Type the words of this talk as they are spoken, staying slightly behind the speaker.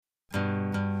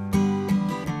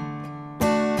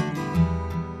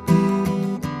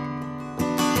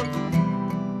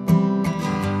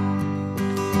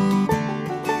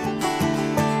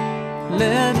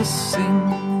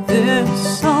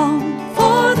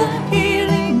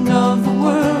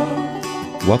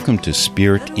Welcome to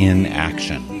Spirit in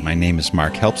Action. My name is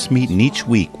Mark Helpsmeet, and each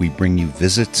week we bring you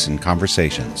visits and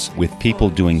conversations with people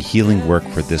doing healing work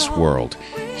for this world,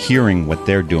 hearing what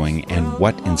they're doing and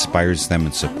what inspires them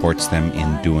and supports them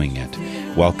in doing it.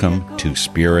 Welcome to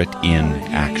Spirit in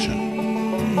Action.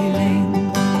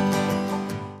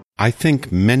 I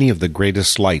think many of the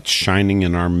greatest lights shining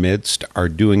in our midst are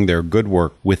doing their good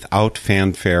work without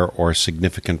fanfare or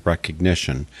significant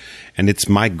recognition, and it's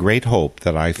my great hope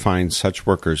that I find such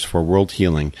workers for world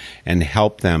healing and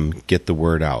help them get the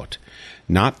word out.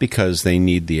 Not because they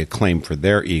need the acclaim for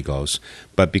their egos,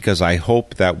 but because I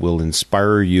hope that will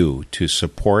inspire you to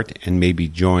support and maybe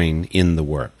join in the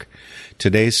work.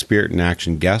 Today's Spirit in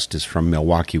Action guest is from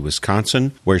Milwaukee,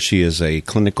 Wisconsin, where she is a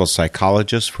clinical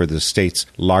psychologist for the state's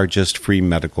largest free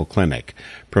medical clinic,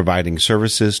 providing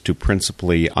services to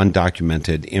principally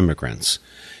undocumented immigrants.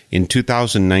 In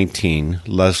 2019,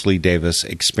 Leslie Davis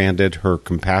expanded her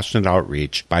compassionate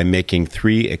outreach by making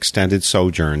 3 extended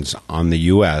sojourns on the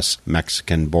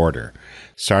U.S.-Mexican border,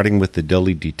 starting with the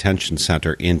Dilley Detention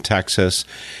Center in Texas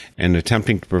and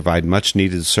attempting to provide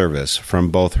much-needed service from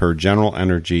both her general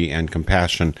energy and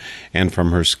compassion and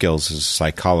from her skills as a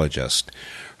psychologist.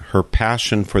 Her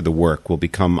passion for the work will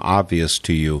become obvious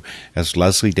to you as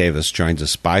Leslie Davis joins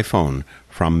us by phone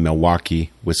from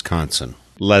Milwaukee, Wisconsin.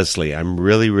 Leslie, I'm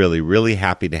really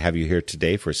happy to have you here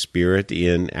today for Spirit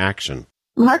in Action.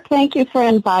 Mark, thank you for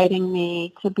inviting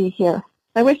me to be here.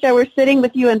 I wish I were sitting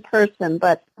with you in person,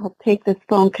 but I'll take this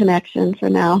phone connection for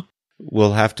now.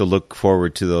 We'll have to look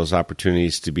forward to those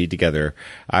opportunities to be together.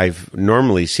 I've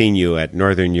normally seen you at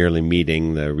Northern Yearly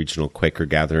Meeting, the regional Quaker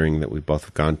gathering that we both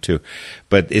have gone to,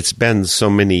 but it's been so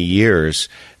many years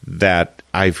that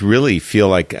I really feel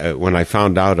like when I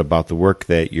found out about the work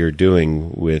that you're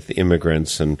doing with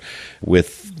immigrants and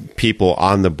with people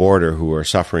on the border who are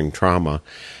suffering trauma,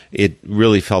 it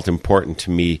really felt important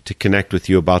to me to connect with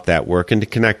you about that work and to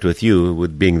connect with you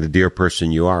with being the dear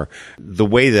person you are. The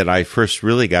way that I first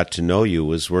really got to know you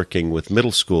was working with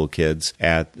middle school kids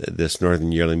at this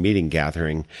Northern Yearly Meeting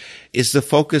gathering. Is the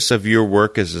focus of your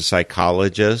work as a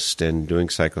psychologist and doing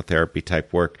psychotherapy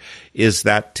type work, is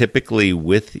that typically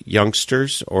with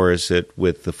youngsters or is it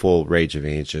with the full range of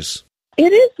ages?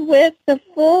 It is with the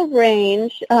full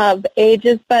range of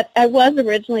ages, but I was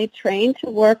originally trained to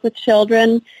work with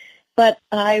children, but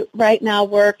I right now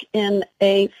work in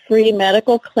a free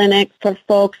medical clinic for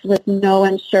folks with no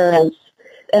insurance,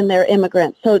 and they're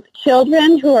immigrants. So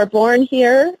children who are born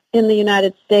here in the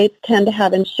United States tend to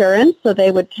have insurance, so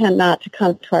they would tend not to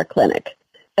come to our clinic.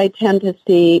 I tend to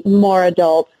see more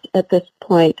adults at this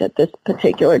point, at this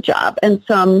particular job, and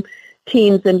some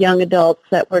teens and young adults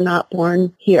that were not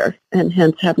born here and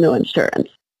hence have no insurance.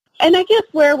 And I guess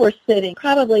where we're sitting,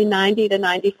 probably 90 to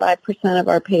 95% of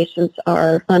our patients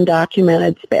are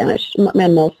undocumented Spanish,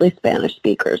 and mostly Spanish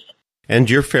speakers. And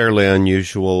you're fairly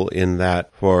unusual in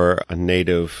that for a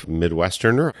native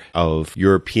Midwesterner of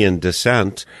European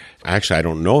descent, actually, I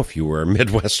don't know if you were a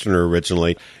Midwesterner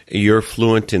originally, you're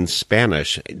fluent in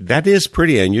Spanish. That is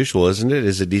pretty unusual, isn't it?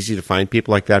 Is it easy to find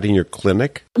people like that in your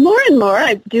clinic? More and more.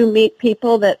 I do meet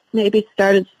people that maybe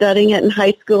started studying it in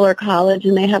high school or college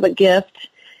and they have a gift.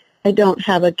 I don't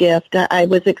have a gift. I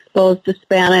was exposed to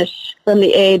Spanish from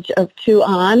the age of 2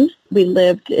 on. We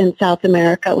lived in South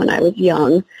America when I was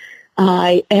young.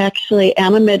 I actually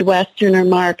am a Midwesterner,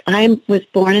 Mark. I was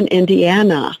born in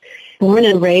Indiana, born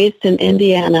and raised in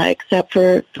Indiana, except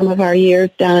for some of our years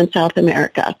down in South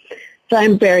America. So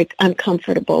I'm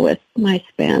comfortable with my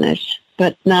Spanish,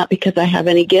 but not because I have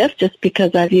any gift, just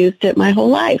because I've used it my whole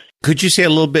life. Could you say a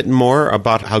little bit more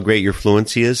about how great your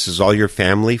fluency is? Is all your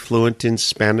family fluent in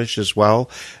Spanish as well?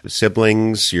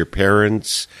 Siblings, your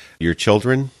parents, your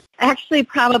children? Actually,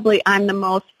 probably I'm the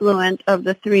most fluent of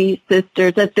the 3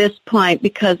 sisters at this point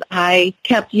because I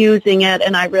kept using it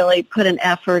and I really put an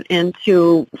effort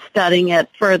into studying it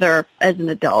further as an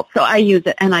adult. So I use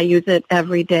it, and I use it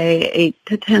every day, 8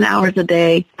 to 10 hours a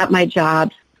day at my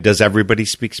job. Does everybody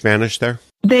speak Spanish there?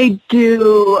 They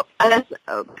do. That's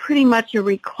pretty much a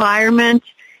requirement.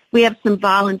 We have some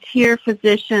volunteer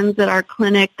physicians at our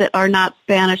clinic that are not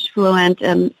Spanish fluent,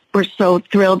 and we're so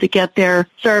thrilled to get their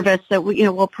service that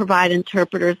we'll provide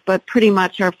interpreters, but pretty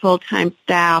much our full-time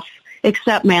staff,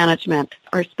 except management,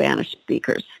 are Spanish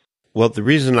speakers. Well, the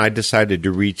reason I decided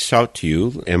to reach out to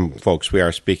you, and folks, we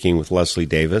are speaking with Leslie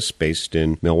Davis, based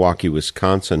in Milwaukee,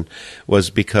 Wisconsin, was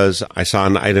because I saw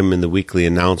an item in the weekly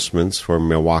announcements for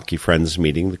Milwaukee Friends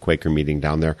meeting, the Quaker meeting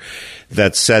down there,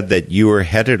 that said that you were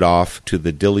headed off to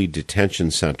the Dilley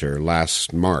Detention Center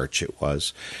last March, it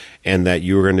was, and that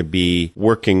you were going to be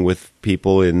working with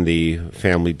people in the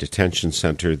family detention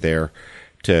center there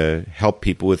to help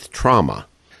people with trauma.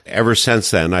 ever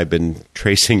since then, I've been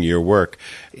tracing your work.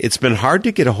 It's been hard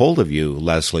to get a hold of you,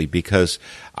 Leslie, because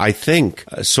I think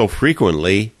so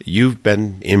frequently you've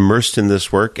been immersed in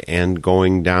this work and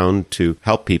going down to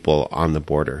help people on the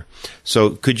border.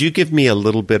 So could you give me a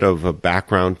little bit of a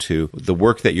background to the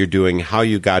work that you're doing, how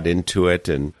you got into it,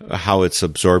 and how it's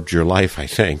absorbed your life, I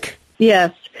think?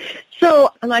 Yes.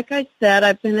 So, like I said,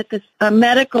 I've been at this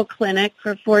medical clinic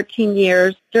for 14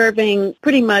 years, serving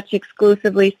pretty much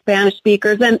exclusively Spanish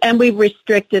speakers, and we've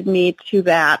restricted me to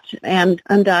that, and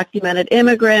undocumented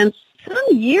immigrants.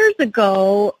 Some years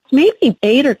ago, maybe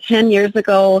 8 or 10 years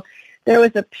ago, there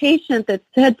was a patient that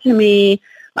said to me,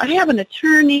 I have an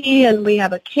attorney and we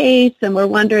have a case and we're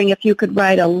wondering if you could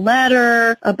write a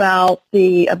letter about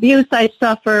the abuse I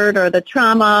suffered or the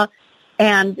trauma,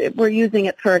 and we're using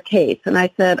it for a case. And I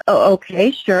said, oh,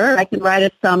 okay, sure, I can write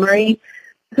a summary.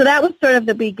 So that was sort of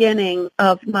the beginning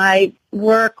of my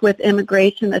work with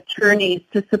immigration attorneys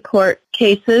to support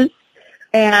cases,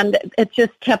 and it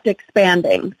just kept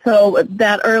expanding. So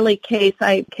that early case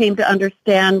I came to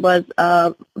understand was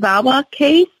a VAWA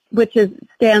case, which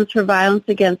stands for Violence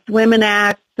Against Women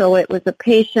Act. So it was a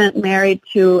patient married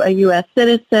to a U.S.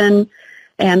 citizen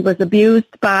and was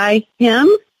abused by him.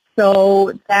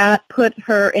 So that put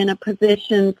her in a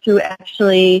position to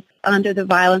actually, under the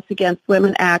Violence Against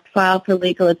Women Act, file for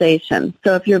legalization.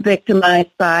 So if you're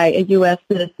victimized by a U.S.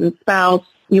 citizen spouse,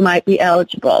 you might be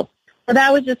eligible. So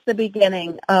that was just the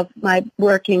beginning of my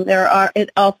working.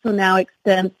 It also now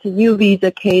extends to U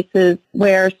visa cases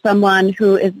where someone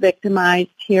who is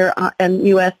victimized here on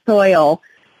U.S. soil,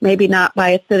 maybe not by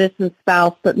a citizen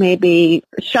spouse, but maybe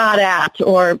shot at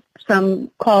or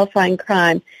some qualifying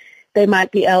crime, they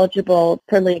might be eligible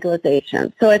for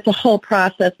legalization. So it's a whole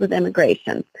process with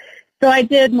immigration. So I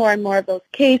did more and more of those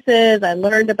cases. I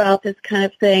learned about this kind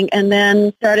of thing and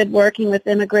then started working with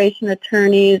immigration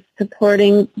attorneys,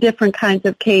 supporting different kinds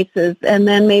of cases. And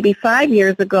then maybe 5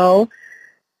 years ago,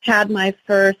 had my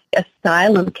first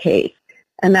asylum case.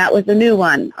 And that was a new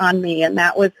one on me. And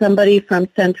that was somebody from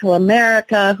Central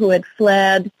America who had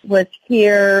fled, was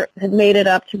here, had made it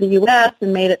up to the U.S.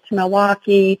 and made it to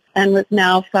Milwaukee, and was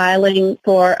now filing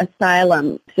for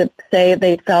asylum to say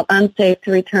they felt unsafe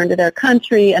to return to their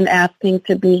country and asking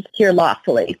to be here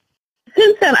lawfully.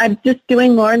 Since then, I'm just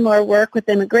doing more and more work with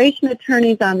immigration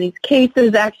attorneys on these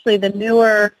cases. Actually, the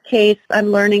newer case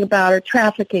I'm learning about are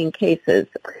trafficking cases.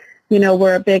 You know,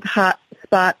 we're a big hot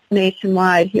spot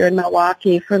nationwide here in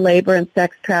Milwaukee for labor and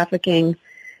sex trafficking.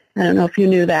 I don't know if you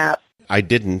knew that. I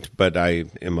didn't, but I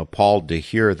am appalled to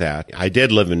hear that. I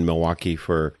did live in Milwaukee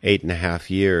for 8.5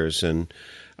 years, and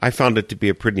I found it to be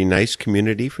a pretty nice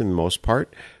community for the most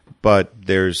part, but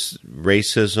there's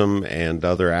racism and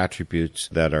other attributes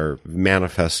that are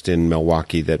manifest in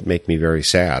Milwaukee that make me very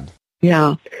sad.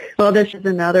 Yeah. Well, this is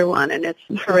another one, and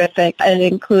it's horrific. It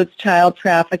includes child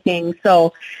trafficking,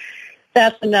 so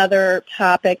that's another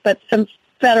topic, but some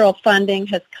federal funding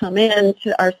has come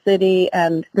into our city,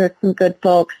 and there's some good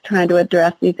folks trying to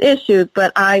address these issues.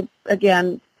 But I,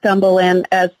 again, stumble in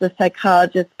as the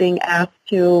psychologist being asked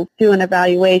to do an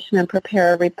evaluation and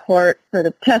prepare a report sort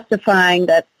of testifying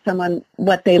that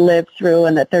what they lived through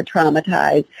and that they're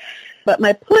traumatized. But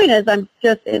my point is, I'm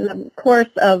just in the course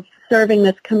of serving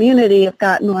this community, I've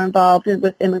gotten more involved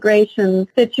with immigration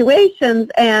situations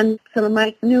and some of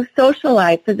my new social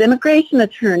life as immigration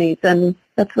attorneys, and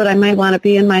that's what I might want to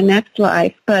be in my next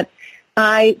life. But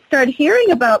I started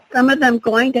hearing about some of them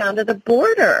going down to the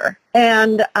border,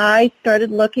 and I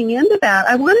started looking into that.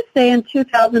 I want to say in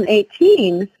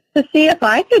 2018 to see if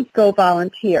I could go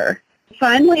volunteer.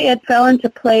 Finally, it fell into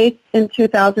place in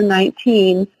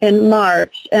 2019 in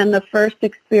March, and the first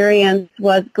experience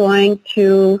was going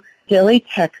to Dilley,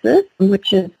 Texas,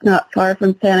 which is not far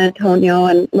from San Antonio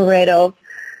and Laredo.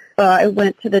 I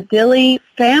went to the Dilley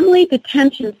Family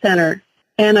Detention Center,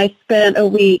 and I spent a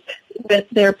week with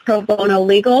their pro bono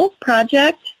legal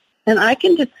project. And I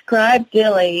can describe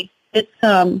Dilley. It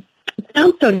sounds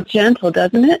so gentle,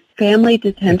 doesn't it? Family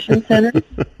Detention Center.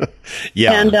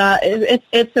 Yeah. And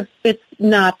it's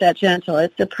not that gentle.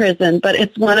 It's a prison, but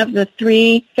it's one of the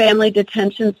 3 family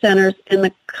detention centers in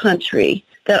the country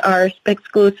that are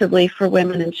exclusively for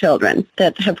women and children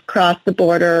that have crossed the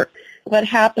border. What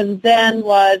happened then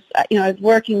was, I was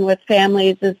working with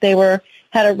families as they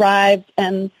had arrived,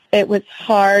 and it was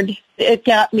hard. It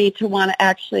got me to want to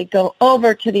actually go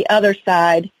over to the other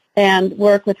side and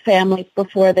work with families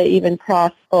before they even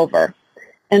cross over.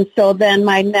 And so then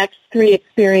my next 3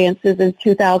 experiences in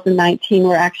 2019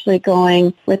 were actually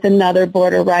going with another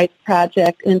border rights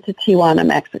project into Tijuana,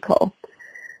 Mexico.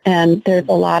 And there's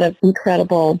a lot of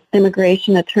incredible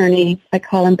immigration attorneys, I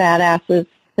call them badasses,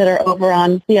 that are over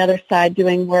on the other side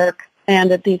doing work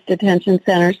and at these detention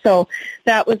centers. So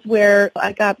that was where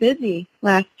I got busy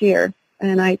last year,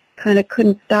 and I kind of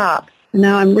couldn't stop. And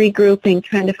now I'm regrouping,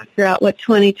 trying to figure out what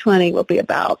 2020 will be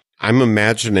about. I'm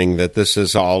imagining that this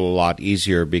is all a lot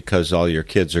easier because all your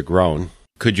kids are grown.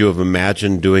 Could you have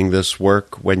imagined doing this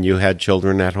work when you had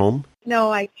children at home?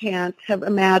 No, I can't have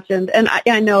imagined. And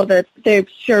I know that they've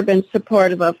sure been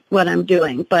supportive of what I'm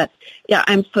doing. But, yeah,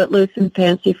 I'm footloose and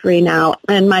fancy-free now.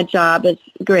 And my job is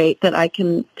great that I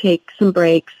can take some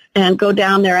breaks and go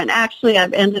down there. And actually,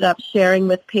 I've ended up sharing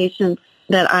with patients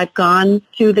that I've gone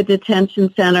to the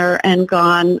detention center and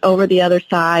gone over the other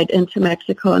side into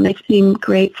Mexico. And they seem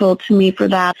grateful to me for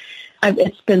that.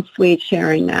 It's been sweet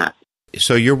sharing that.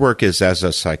 So your work is as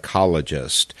a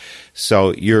psychologist.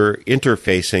 So you're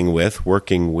interfacing with,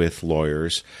 working with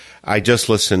lawyers. I just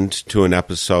listened to an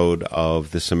episode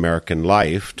of This American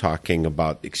Life talking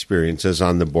about experiences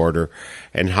on the border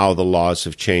and how the laws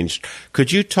have changed.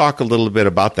 Could you talk a little bit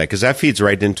about that? Because that feeds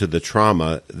right into the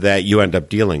trauma that you end up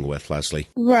dealing with, Leslie.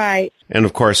 Right. And,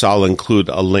 of course, I'll include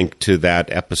a link to that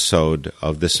episode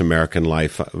of This American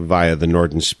Life via the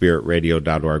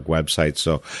NorthernSpiritRadio.org website.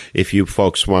 So if you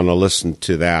folks want to listen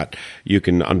to that, you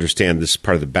can understand this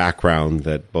part of the background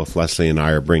that both Leslie and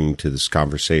I are bringing to this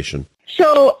conversation.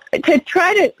 So to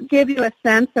try to give you a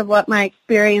sense of what my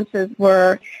experiences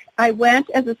were, I went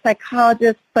as a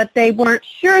psychologist, but they weren't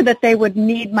sure that they would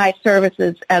need my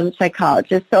services as a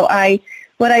psychologist. So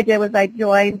what I did was I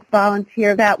joined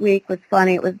volunteer that week. It was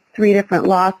funny. It was 3 different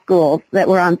law schools that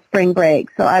were on spring break.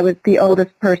 So I was the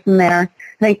oldest person there.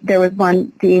 I think there was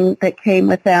one dean that came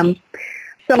with them.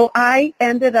 So I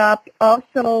ended up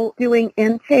also doing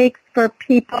intakes for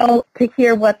people to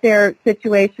hear what their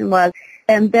situation was.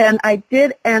 And then I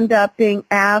did end up being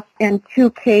asked in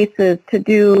 2 cases to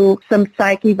do some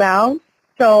psych evals.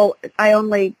 So I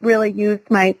only really used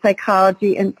my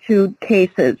psychology in 2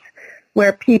 cases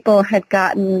where people had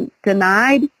gotten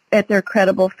denied at their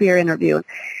credible fear interview.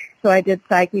 So I did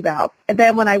psych evals. And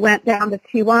then when I went down to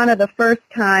Tijuana the first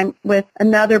time with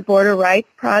another border rights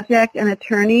project and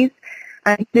attorneys,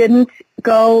 I didn't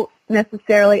go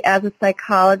necessarily as a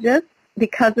psychologist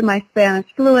because of my Spanish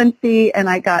fluency, and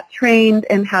I got trained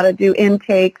in how to do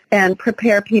intakes and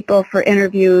prepare people for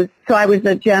interviews. So I was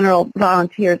a general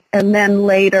volunteer. And then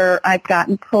later I've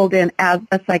gotten pulled in as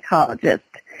a psychologist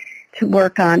to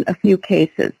work on a few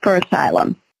cases for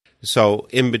asylum. So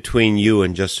in between you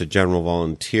and just a general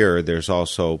volunteer, there's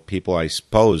also people, I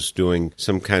suppose, doing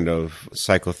some kind of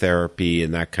psychotherapy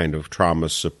and that kind of trauma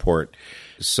support.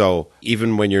 So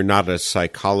even when you're not a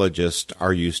psychologist,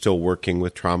 are you still working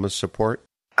with trauma support?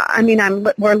 I mean,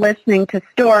 we're listening to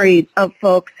stories of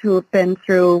folks who have been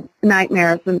through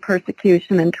nightmares and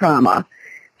persecution and trauma.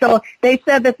 So they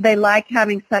said that they like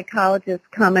having psychologists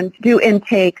come and do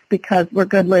intakes because we're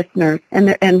good listeners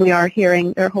and we are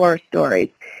hearing their horror stories.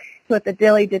 So at the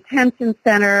Dilley Detention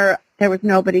Center, there was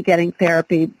nobody getting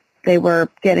therapy. They were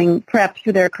getting prepped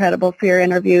for their credible fear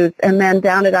interviews. And then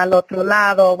down at Al Otro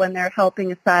Lado, when they're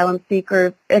helping asylum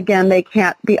seekers, again, they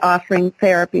can't be offering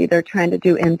therapy. They're trying to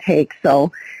do intake.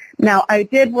 So now I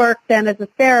did work then as a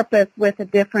therapist with a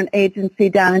different agency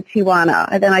down in Tijuana.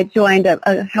 And then I joined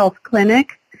a health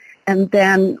clinic and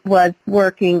then was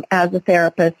working as a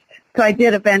therapist. So I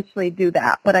did eventually do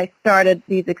that. But I started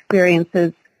these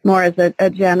experiences more as a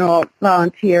general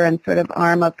volunteer and sort of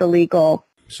arm of the legal.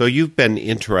 So you've been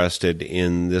interested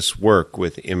in this work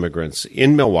with immigrants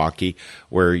in Milwaukee,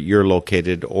 where you're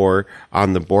located, or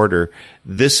on the border.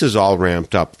 This has all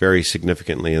ramped up very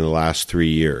significantly in the last 3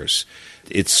 years.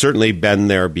 It's certainly been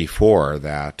there before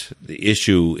that. The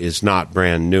issue is not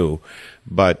brand new,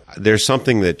 but there's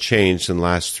something that changed in the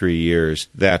last 3 years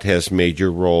that has made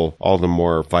your role all the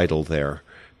more vital there.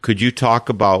 Could you talk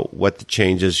about what the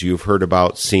changes you've heard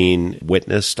about, seen,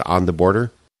 witnessed on the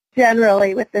border?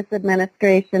 Generally, with this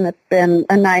administration, it's been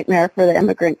a nightmare for the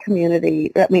immigrant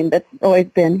community. I mean, that's always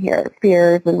been here,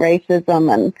 fears and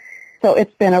racism. And so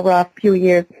it's been a rough few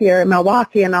years here in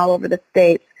Milwaukee and all over the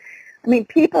states. I mean,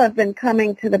 people have been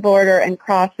coming to the border and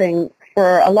crossing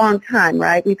for a long time,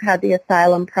 right? We've had the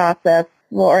asylum process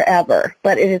forever,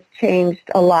 but it has changed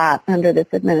a lot under this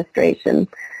administration.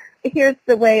 Here's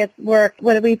the way it's worked.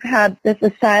 We've had this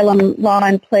asylum law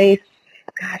in place,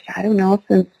 I don't know,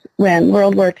 since when,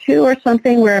 World War II or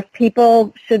something, where if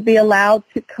people should be allowed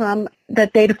to come,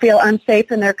 that they feel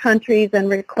unsafe in their countries and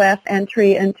request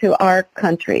entry into our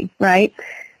country, right?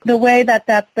 The way that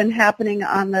that's been happening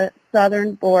on the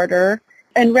southern border,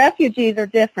 and refugees are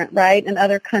different, right? In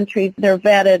other countries, they're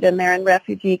vetted and they're in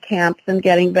refugee camps and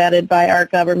getting vetted by our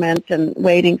government and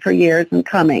waiting for years and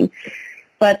coming.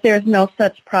 but there's no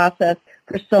such process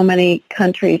for so many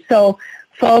countries. So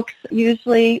folks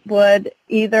usually would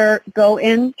either go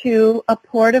into a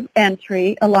port of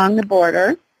entry along the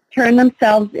border, turn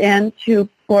themselves in to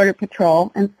Border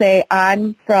Patrol and say,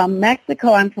 I'm from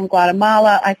Mexico, I'm from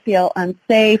Guatemala, I feel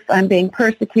unsafe, I'm being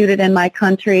persecuted in my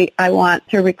country, I want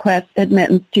to request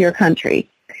admittance to your country.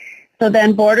 So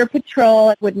then Border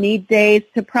Patrol would need days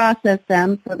to process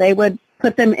them, so they would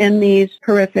put them in these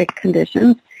horrific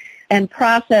conditions and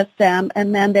process them,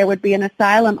 and then there would be an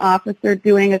asylum officer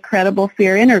doing a credible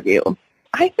fear interview.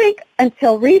 I think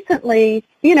until recently,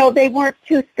 they weren't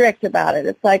too strict about it.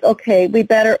 It's like, okay, we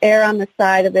better err on the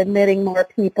side of admitting more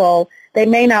people. They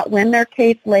may not win their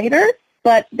case later,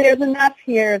 but there's enough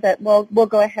here that we'll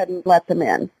go ahead and let them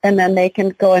in, and then they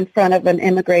can go in front of an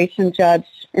immigration judge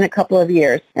in a couple of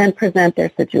years and present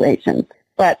their situation.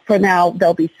 But for now,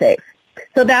 they'll be safe.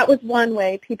 So that was one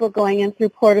way, people going in through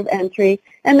port of entry.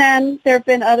 And then there have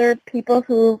been other people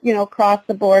who, cross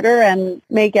the border and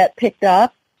may get picked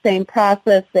up. Same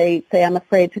process. They say, I'm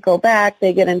afraid to go back.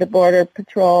 They get into Border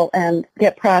Patrol and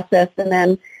get processed. And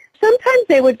then sometimes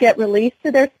they would get released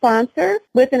to their sponsor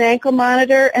with an ankle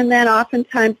monitor, and then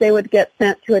oftentimes they would get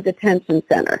sent to a detention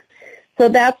center. So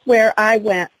that's where I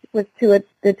went, was to a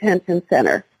detention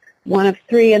center, one of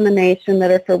 3 in the nation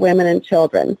that are for women and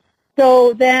children.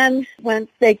 So then once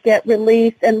they get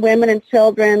released, and women and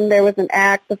children, there was an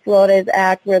act, the Flores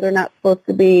Act, where they're not supposed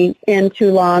to be in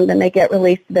too long, then they get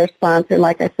released to their sponsor. And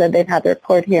like I said, they've had their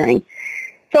court hearing.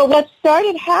 So what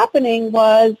started happening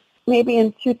was maybe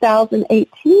in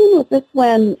 2018, was this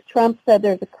when Trump said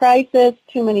there's a crisis,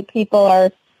 too many people are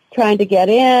trying to get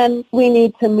in, we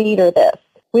need to meter this.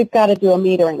 We've got to do a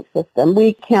metering system.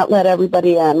 We can't let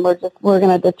everybody in. We're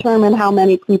going to determine how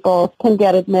many people can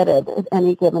get admitted at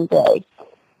any given day.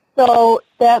 So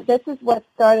this is what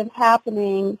started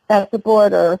happening at the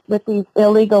border with these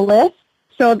illegal lists.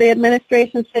 So the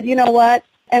administration said, you know what,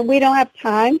 and we don't have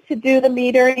time to do the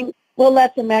metering. We'll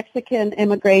let the Mexican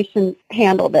immigration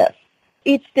handle this.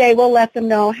 Each day we'll let them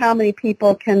know how many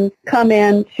people can come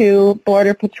in to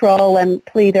Border Patrol and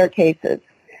plead their cases.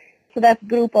 So that's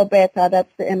Grupo Beta,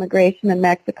 that's the immigration in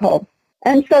Mexico.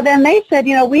 And so then they said,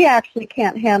 we actually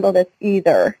can't handle this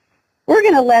either. We're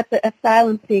going to let the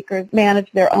asylum seekers manage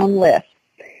their own list.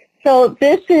 So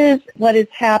this is what is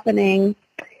happening.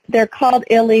 They're called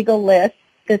illegal lists.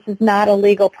 This is not a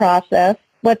legal process.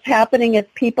 What's happening is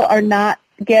people are not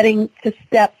getting to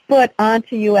step foot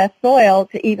onto U.S. soil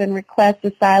to even request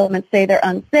asylum and say they're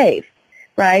unsafe,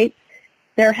 right?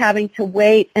 They're having to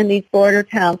wait in these border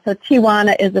towns. So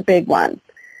Tijuana is a big one.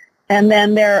 And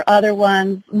then there are other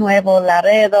ones, Nuevo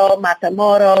Laredo,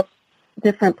 Matamoros,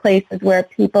 different places where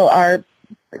people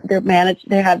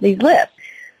they have these lists.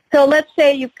 So let's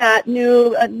say you've got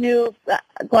new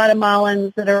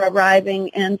Guatemalans that are arriving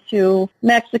into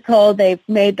Mexico. They've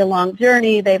made the long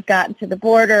journey. They've gotten to the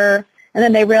border, and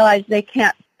then they realize they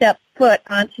can't step foot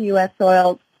onto U.S.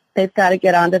 soil. They've got to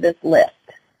get onto this list.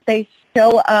 They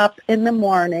show up in the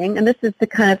morning, and this is the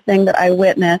kind of thing that I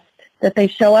witnessed, that they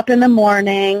show up in the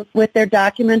morning with their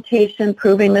documentation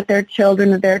proving that they're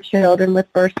children of their children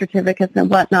with birth certificates and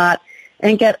whatnot,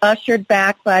 and get ushered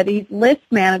back by these list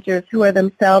managers who are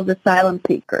themselves asylum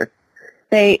seekers.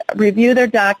 They review their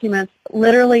documents,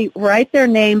 literally write their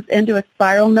names into a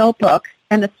spiral notebook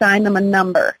and assign them a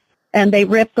number. And they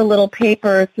rip the little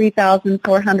paper,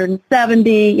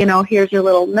 3,470, here's your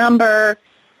little number.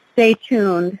 Stay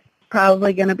tuned.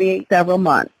 Probably going to be several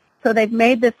months. So they've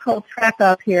made this whole trek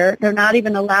up here. They're not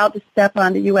even allowed to step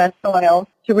onto U.S. soil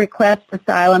to request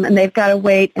asylum, and they've got to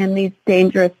wait in these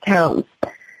dangerous towns.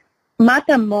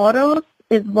 Matamoros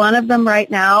is one of them right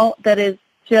now that is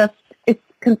it's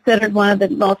considered one of the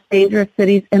most dangerous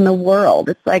cities in the world.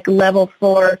 It's like level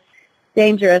 4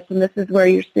 dangerous, and this is where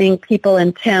you're seeing people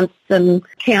in tents and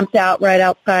camped out right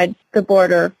outside the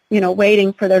border,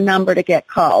 waiting for their number to get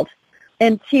called.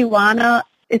 In Tijuana,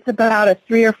 it's about a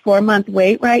 3 or 4 month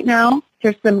wait right now.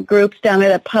 There's some groups down there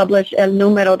that publish el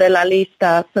número de la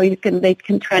lista, so they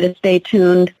can try to stay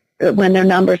tuned when their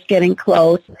number's getting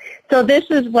close. So this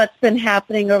is what's been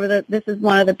happening this is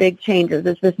one of the big changes,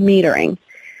 is this metering.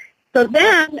 So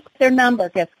then their number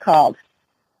gets called.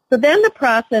 So then the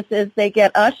process is they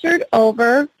get ushered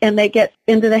over and they get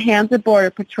into the hands of Border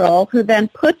Patrol, who then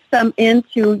puts them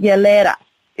into hielera.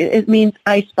 It means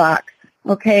icebox,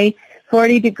 okay,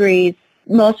 40 degrees.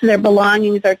 Most of their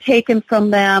belongings are taken from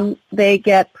them.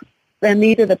 And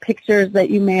these are the pictures that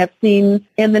you may have seen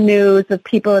in the news of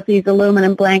people with these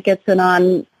aluminum blankets and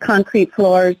on concrete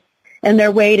floors. And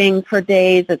they're waiting for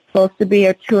days. It's supposed to be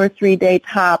a 2 or 3 day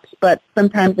tops, but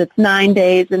sometimes it's 9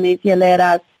 days in these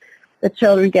hieleras. the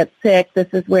children get sick. This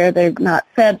is where they're not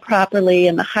fed properly,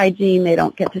 and the hygiene, they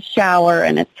don't get to shower,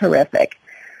 and it's horrific.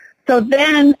 So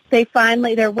then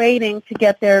they're waiting to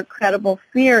get their credible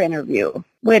fear interview,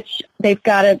 which they've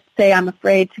got to say, I'm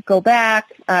afraid to go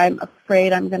back. I'm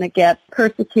afraid I'm going to get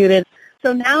persecuted.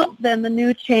 So now then the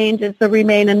new change is the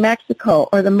Remain in Mexico,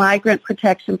 or the Migrant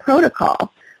Protection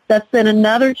Protocol. That's been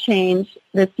another change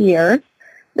this year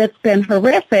that's been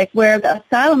horrific, where the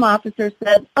asylum officer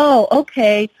said, oh,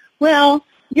 okay, well,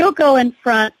 you'll go in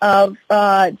front of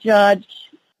a judge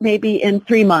maybe in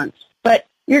 3 months, but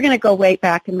you're going to go wait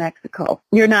back in Mexico.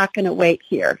 You're not going to wait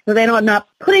here. So they're not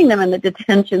putting them in the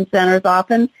detention centers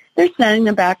often. They're sending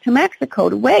them back to Mexico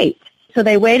to wait. So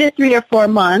they waited 3 or 4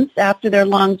 months after their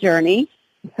long journey.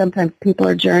 Sometimes people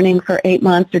are journeying for 8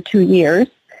 months or 2 years.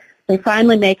 They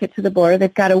finally make it to the border.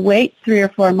 They've got to wait 3 or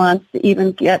 4 months to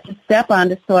even get to step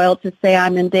onto soil to say,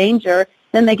 I'm in danger.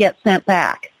 Then they get sent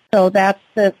back. So that's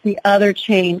the other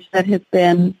change that has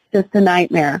been just a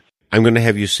nightmare. I'm going to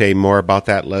have you say more about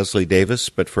that, Leslie Davis,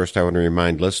 but first I want to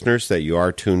remind listeners that you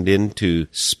are tuned in to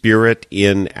Spirit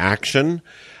in Action.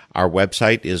 Our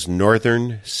website is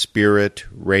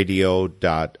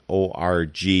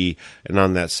northernspiritradio.org, and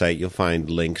on that site you'll find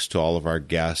links to all of our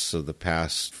guests of the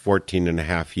past 14 and a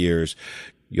half years.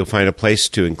 You'll find a place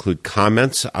to include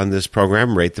comments on this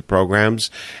program, rate the programs,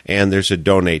 and there's a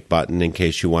donate button in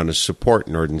case you want to support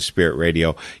Northern Spirit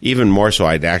Radio. Even more so,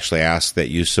 I'd actually ask that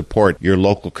you support your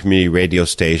local community radio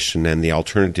station and the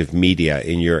alternative media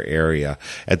in your area.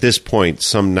 At this point,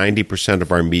 some 90%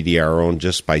 of our media are owned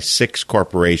just by 6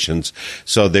 corporations,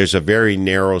 so there's a very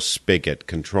narrow spigot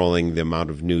controlling the amount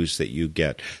of news that you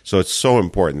get. So it's so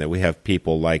important that we have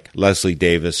people like Leslie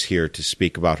Davis here to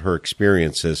speak about her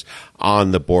experiences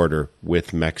on the border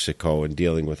with Mexico and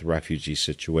dealing with the refugee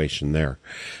situation there.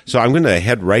 So I'm going to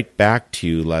head right back to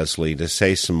you, Leslie, to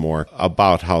say some more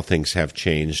about how things have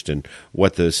changed and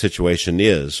what the situation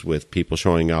is with people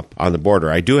showing up on the border.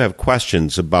 I do have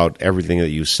questions about everything that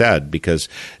you said, because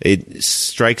it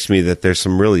strikes me that there's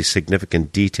some really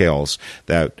significant details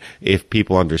that if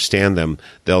people understand them,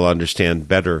 they'll understand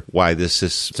better why this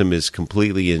system is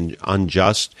completely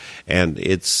unjust, and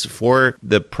it's for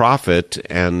the profit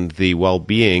and the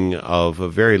well-being of a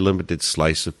very limited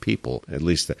slice of people. At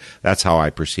least that's how I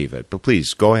perceive it. But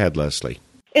please, go ahead, Leslie.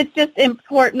 It's just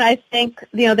important, I think,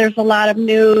 there's a lot of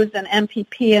news and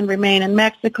MPP and Remain in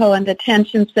Mexico and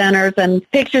detention centers and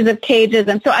pictures of cages.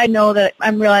 And so I know that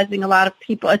I'm realizing a lot of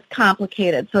people, it's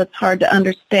complicated, so it's hard to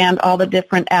understand all the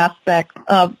different aspects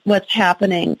of what's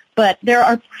happening. But there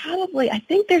are probably, I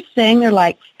think they're saying there are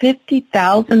like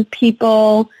 50,000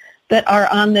 people that are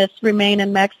on this Remain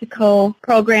in Mexico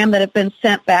program that have been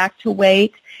sent back to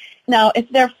wait. Now, if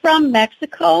they're from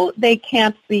Mexico, they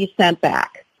can't be sent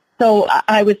back. So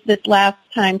I was this last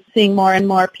time seeing more and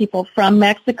more people from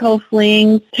Mexico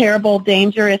fleeing terrible,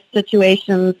 dangerous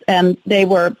situations, and they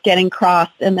were getting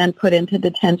crossed and then put into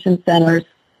detention centers.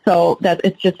 So that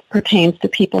it just pertains to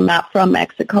people not from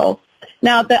Mexico.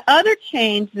 Now, the other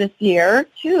change this year,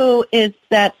 too, is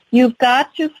that you've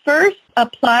got to first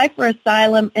apply for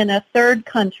asylum in a third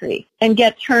country and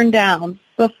get turned down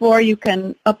before you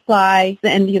can apply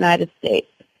in the United States.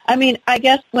 I mean, I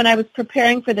guess when I was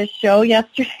preparing for this show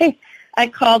yesterday, I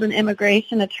called an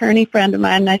immigration attorney friend of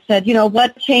mine and I said,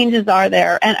 what changes are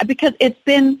there? And because it's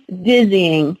been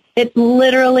dizzying. It's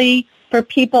literally, for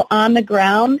people on the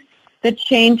ground, the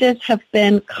changes have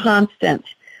been constant.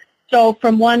 So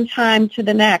from one time to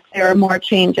the next, there are more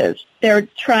changes. They're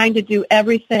trying to do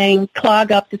everything,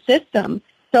 clog up the system.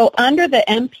 So under the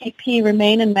MPP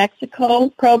Remain in Mexico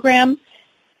program,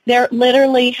 there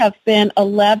literally have been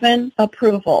 11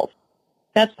 approvals.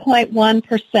 That's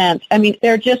 0.1%. I mean,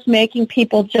 they're just making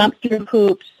people jump through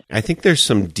hoops. I think there's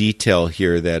some detail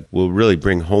here that will really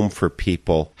bring home for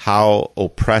people how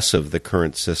oppressive the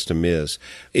current system is.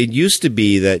 It used to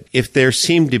be that if there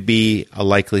seemed to be a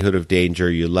likelihood of danger,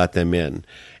 you let them in.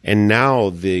 And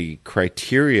now the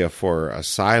criteria for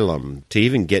asylum to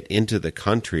even get into the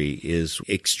country is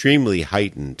extremely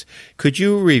heightened. Could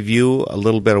you review a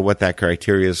little bit of what that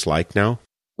criteria is like now?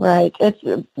 Right. It's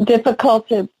difficult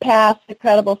to pass the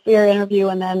credible fear interview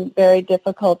and then very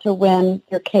difficult to win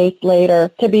your case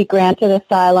later to be granted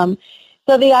asylum.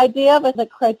 So the idea of the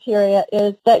criteria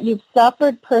is that you've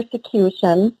suffered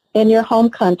persecution in your home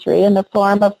country in the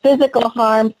form of physical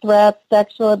harm, threats,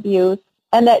 sexual abuse,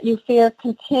 and that you fear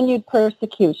continued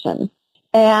persecution.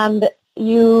 And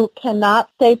you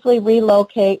cannot safely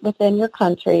relocate within your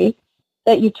country,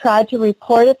 that you tried to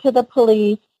report it to the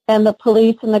police, and the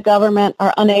police and the government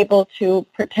are unable to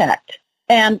protect.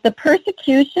 And the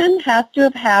persecution has to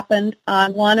have happened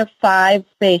on one of 5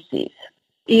 bases.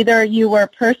 Either you were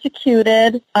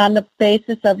persecuted on the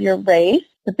basis of your race,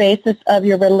 the basis of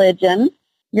your religion,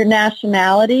 your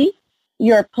nationality,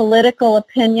 your political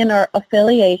opinion or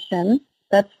affiliation.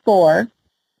 That's 4.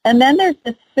 And then there's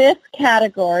this 5th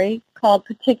category called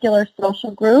particular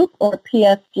social group, or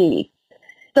PSG.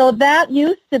 So that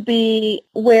used to be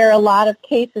where a lot of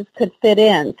cases could fit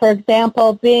in. For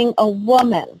example, being a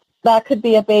woman, that could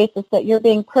be a basis that you're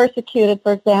being persecuted,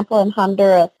 for example, in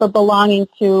Honduras for belonging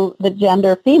to the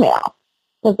gender female,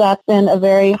 because that's been a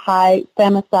very high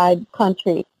femicide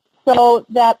country. So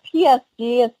that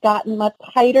PSG has gotten much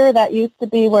tighter. That used to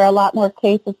be where a lot more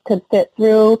cases could fit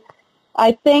through.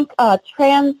 I think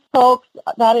trans folks,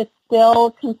 that is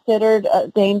still considered a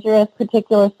dangerous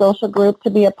particular social group to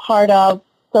be a part of.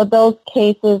 So those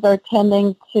cases are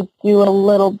tending to do a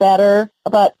little better.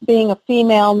 But being a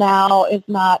female now is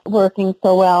not working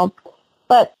so well.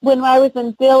 But when I was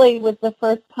in Dilley was the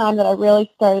first time that I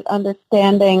really started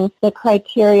understanding the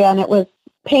criteria, and it was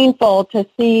painful to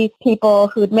see people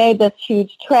who'd made this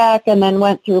huge trek and then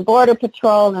went through Border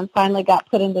Patrol and then finally got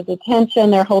put into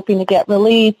detention. They're hoping to get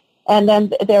released, and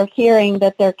then they're hearing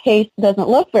that their case doesn't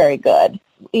look very good.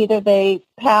 Either they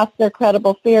pass their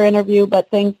credible fear interview, but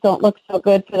things don't look so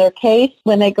good for their case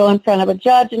when they go in front of a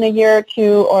judge in a year or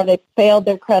two, or they failed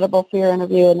their credible fear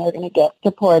interview and they're going to get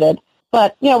deported.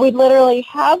 But, we literally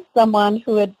have someone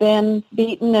who had been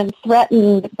beaten and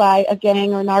threatened by a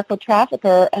gang or narco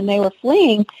trafficker, and they were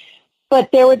fleeing.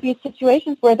 But there would be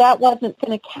situations where that wasn't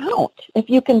going to count, if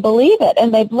you can believe it.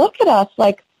 And they'd look at us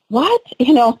like, what?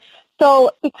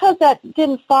 So because that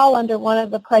didn't fall under one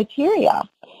of the criteria.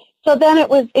 So then it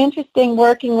was interesting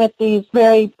working with these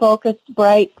very focused,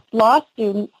 bright law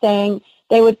students, saying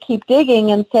they would keep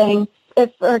digging and saying,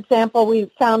 if, for example,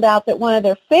 we found out that one of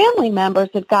their family members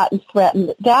had gotten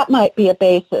threatened, that might be a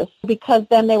basis, because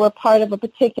then they were part of a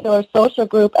particular social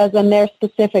group, as in their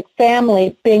specific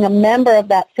family. Being a member of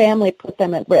that family put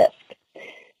them at risk.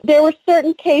 There were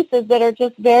certain cases that are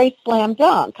just very slam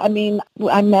dunk. I mean,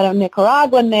 I met a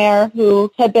Nicaraguan there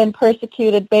who had been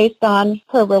persecuted based on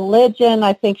her religion.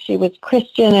 I think she was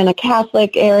Christian in a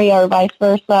Catholic area or vice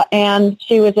versa, and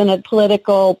she was in a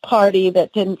political party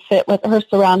that didn't fit with her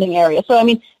surrounding area. So, I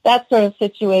mean, that sort of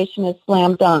situation is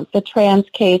slam dunk. The trans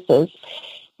cases.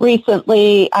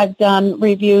 Recently, I've done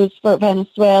reviews for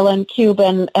Venezuela and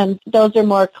Cuba, and those are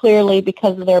more clearly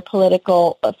because of their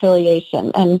political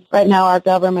affiliation. And right now our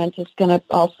government is going to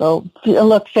also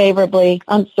look favorably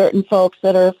on certain folks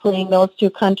that are fleeing those 2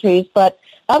 countries. But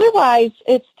otherwise,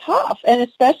 it's tough, and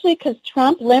especially because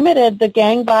Trump limited the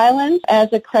gang violence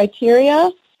as a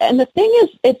criteria. And the thing is,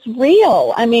 it's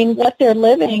real. I mean, what they're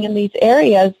living in these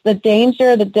areas, the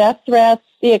danger, the death threats,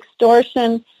 the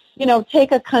extortion.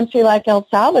 Take a country like El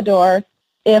Salvador.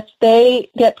 If they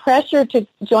get pressured to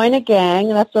join a gang,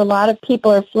 and that's where a lot of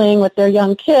people are fleeing with their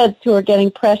young kids who are getting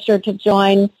pressured to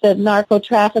join the narco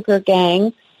trafficker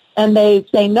gang, and they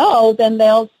say no, then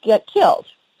they'll get killed.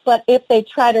 But if they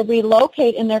try to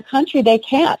relocate in their country, they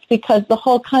can't, because the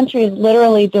whole country is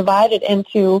literally divided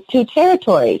into 2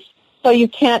 territories. So you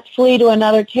can't flee to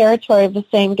another territory of the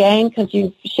same gang because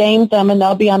you've shamed them and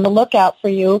they'll be on the lookout for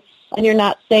you. And you're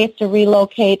not safe to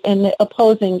relocate in the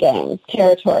opposing gang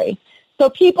territory. So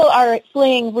people are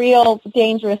fleeing real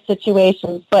dangerous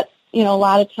situations, but, a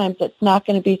lot of times it's not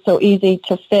going to be so easy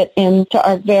to fit into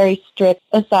our very strict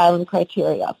asylum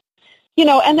criteria.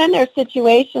 And then there's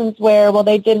situations where,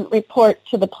 they didn't report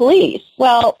to the police.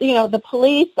 Well, the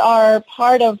police are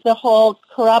part of the whole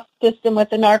corrupt system with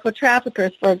the narco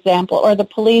traffickers, for example, or the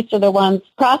police are the ones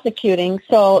prosecuting.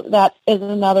 So that is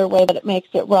another way that it makes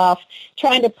it rough.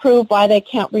 Trying to prove why they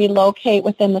can't relocate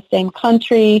within the same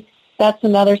country, that's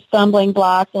another stumbling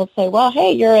block. They'll say, well,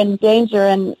 hey, you're in danger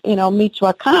in,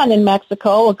 Michoacan in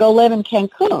Mexico. Well, go live in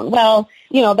Cancun. Well,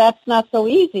 that's not so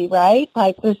easy, right?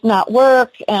 Like, there's not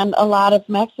work, and a lot of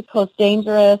Mexico's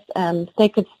dangerous, and they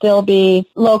could still be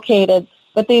located.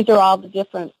 But these are all the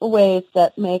different ways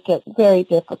that make it very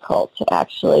difficult to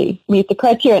actually meet the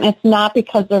criteria. And it's not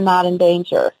because they're not in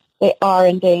danger. They are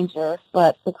in danger,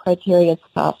 but the criteria is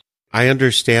tough. I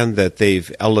understand that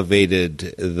they've elevated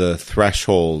the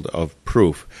threshold of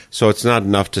proof. So it's not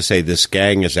enough to say this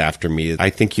gang is after me. I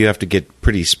think you have to get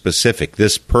pretty specific.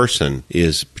 This person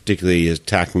is particularly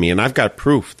attacking me, and I've got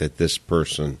proof that this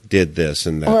person did this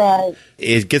and that. Right.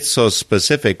 It gets so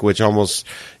specific, which almost,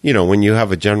 when you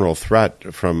have a general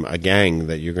threat from a gang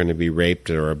that you're going to be raped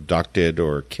or abducted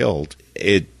or killed,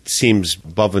 it seems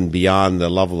above and beyond the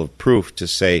level of proof to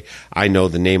say, I know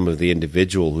the name of the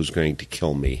individual who's going to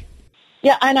kill me.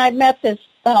 Yeah, and I met this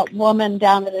woman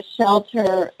down at a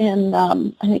shelter in,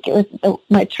 I think it was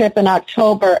my trip in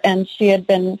October, and she had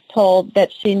been told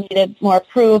that she needed more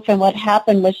proof. And what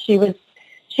happened was she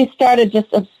started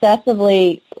just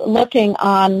obsessively looking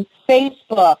on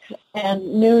Facebook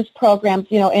and news programs,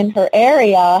 in her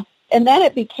area. And then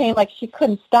it became like she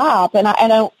couldn't stop. And I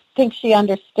don't think she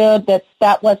understood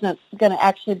that wasn't going to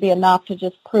actually be enough to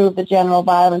just prove the general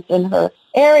violence in her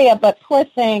area. But poor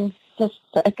thing just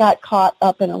got caught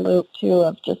up in a loop, too,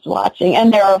 of just watching.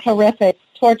 And there are horrific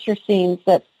torture scenes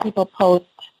that people post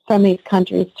from these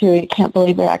countries, too. You can't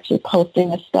believe they're actually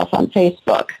posting this stuff on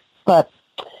Facebook. But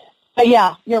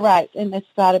yeah, you're right. And it's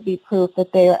got to be proof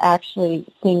that they are actually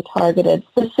being targeted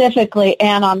specifically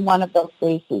and on one of those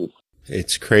species.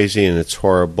 It's crazy and it's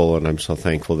horrible, and I'm so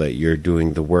thankful that you're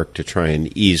doing the work to try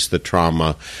and ease the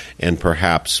trauma and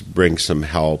perhaps bring some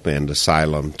help and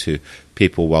asylum to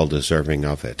people well deserving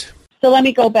of it. So let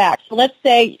me go back. So let's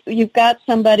say you've got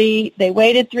somebody, they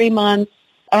waited 3 months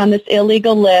on this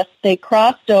illegal list, they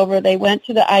crossed over, they went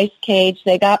to the ICE cage,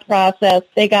 they got processed,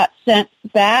 they got sent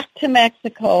back to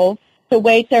Mexico to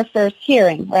wait their first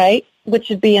hearing, right, which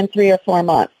would be in 3 or 4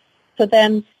 months. So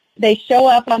then they show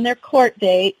up on their court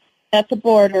date at the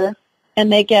border, and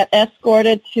they get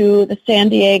escorted to the San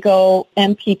Diego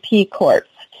MPP courts.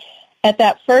 At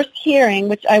that first hearing,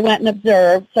 which I went and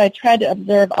observed, so I tried to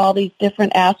observe all these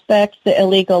different aspects, the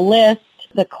illegal list,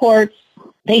 the courts.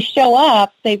 They show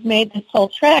up, they've made this whole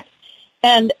trek,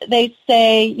 and they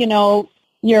say,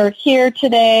 you're here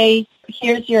today,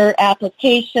 here's your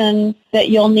application that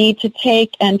you'll need to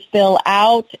take and fill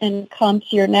out and come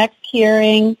to your next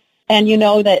hearing, and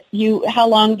how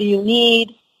long do you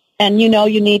need? And you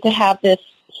need to have this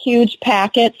huge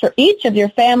packet for each of your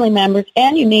family members,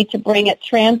 and you need to bring it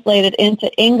translated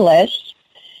into English.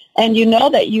 And you know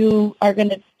that you are going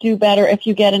to do better if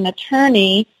you get an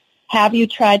attorney. Have you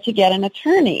tried to get an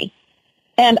attorney?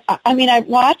 And, I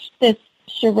watched this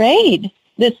charade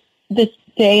this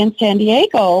day in San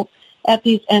Diego at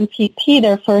these MPP,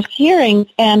 their first hearings,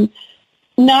 and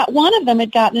not one of them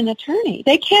had gotten an attorney.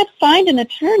 They can't find an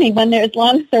attorney as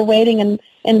long as they're waiting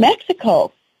in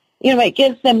Mexico. It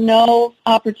gives them no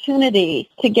opportunity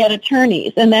to get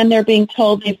attorneys. And then they're being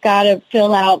told they've got to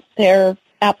fill out their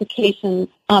applications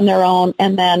on their own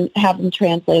and then have them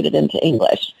translated into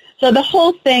English. So the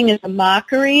whole thing is a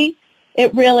mockery.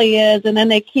 It really is. And then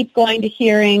they keep going to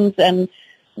hearings and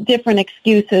different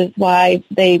excuses why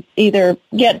they either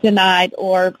get denied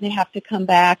or they have to come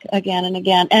back again and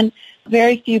again. And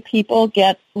very few people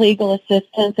get legal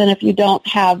assistance, and if you don't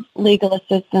have legal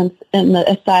assistance in the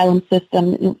asylum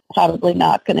system, you're probably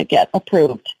not going to get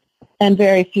approved. And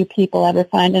very few people ever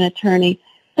find an attorney.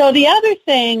 So the other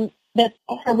thing that's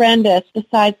horrendous,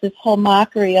 besides this whole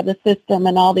mockery of the system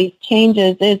and all these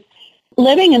changes, is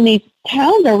living in these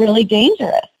towns are really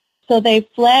dangerous. So they've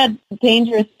fled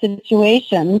dangerous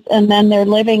situations, and then they're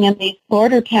living in these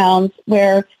border towns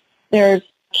where there's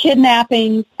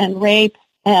kidnappings and rape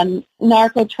and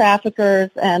narco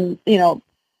traffickers and,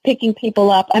 picking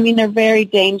people up. They're very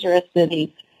dangerous cities.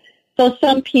 So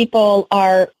some people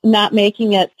are not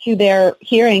making it to their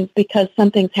hearings because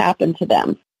something's happened to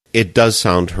them. It does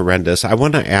sound horrendous. I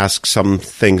want to ask some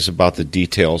things about the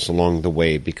details along the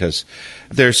way, because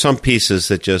there's some pieces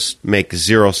that just make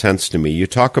zero sense to me. You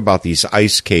talk about these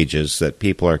ice cages that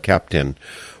people are kept in.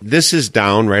 This is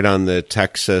down right on the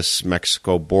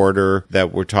Texas-Mexico border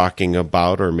that we're talking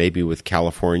about, or maybe with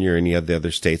California or any of the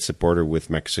other states that border with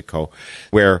Mexico,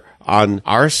 where on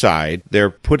our side, they're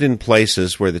put in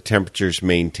places where the temperature's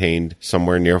maintained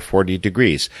somewhere near 40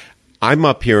 degrees. I'm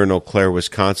up here in Eau Claire,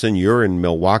 Wisconsin. You're in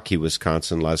Milwaukee,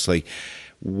 Wisconsin, Leslie.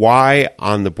 Why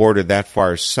on the border that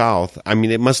far south?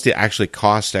 It must actually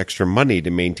cost extra money to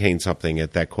maintain something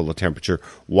at that cool a temperature.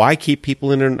 Why keep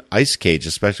people in an ice cage,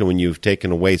 especially when you've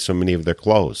taken away so many of their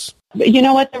clothes? You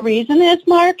know what the reason is,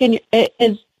 Mark? And it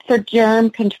is for germ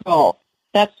control.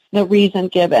 That's the reason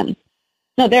given.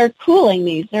 No, they're cooling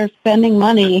these. They're spending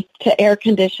money to air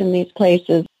condition these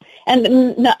places.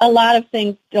 And a lot of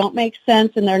things don't make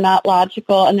sense, and they're not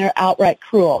logical, and they're outright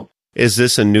cruel. Is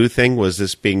this a new thing? Was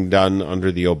this being done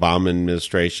under the Obama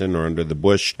administration or under the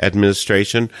Bush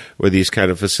administration? Were these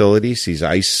kind of facilities, these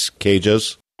ice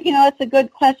cages? It's a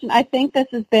good question. I think this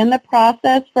has been the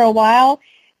process for a while.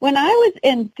 When I was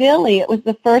in Dilley, it was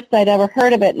the first I'd ever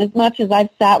heard of it, and as much as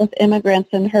I've sat with immigrants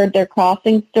and heard their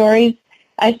crossing stories,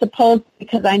 I suppose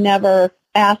because I never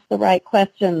asked the right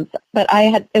questions, but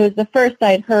it was the first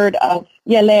I'd heard of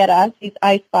hieleras, these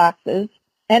ice boxes,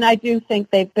 and I do think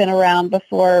they've been around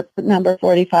before number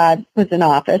 45 was in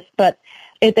office, but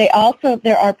there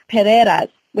are pereras,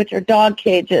 which are dog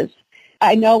cages,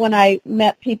 I know when I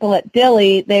met people at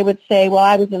Dilley, they would say, well,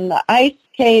 I was in the ice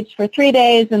cage for 3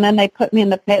 days, and then they put me in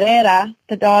the perrera,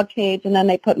 the dog cage, and then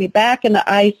they put me back in the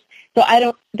ice. So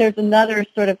there's another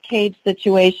sort of cage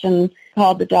situation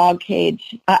called the dog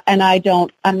cage, and I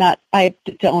don't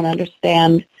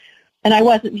understand. And I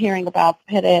wasn't hearing about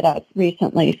perrera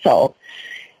recently, so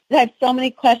I have so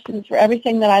many questions for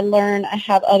everything that I learn. I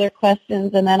have other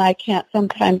questions, and then I can't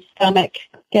sometimes stomach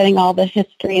getting all the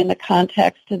history and the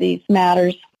context to these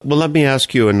matters. Well, let me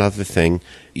ask you another thing.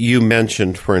 You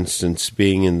mentioned, for instance,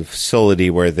 being in the facility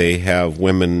where they have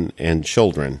women and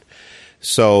children.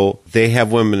 So they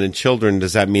have women and children.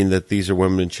 Does that mean that these are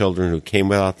women and children who came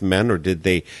without the men, or did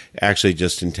they actually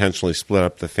just intentionally split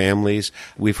up the families?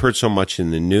 We've heard so much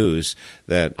in the news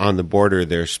that on the border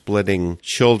they're splitting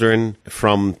children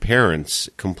from parents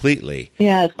completely.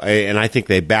 Yes. And I think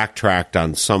they backtracked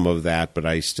on some of that, but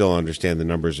I still understand the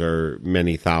numbers are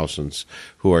many thousands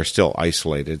who are still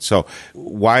isolated. So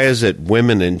why is it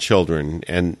women and children?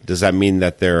 And does that mean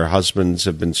that their husbands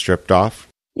have been stripped off?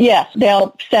 Yes,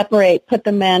 they'll separate, put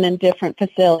the men in different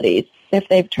facilities if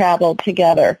they've traveled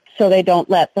together, so they don't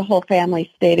let the whole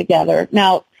family stay together.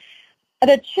 Now,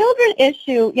 the children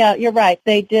issue, yeah, you're right.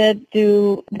 They did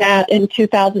do that in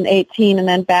 2018 and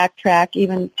then backtrack.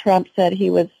 Even Trump said he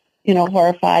was,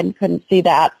 horrified and couldn't see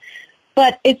that.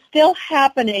 But it's still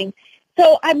happening.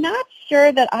 So I'm not sure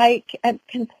that I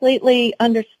completely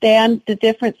understand the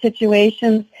different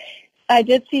situations. I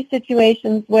did see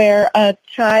situations where a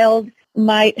child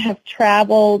might have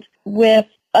traveled with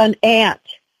an aunt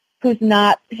who's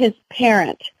not his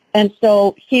parent. And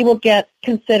so he will get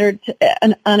considered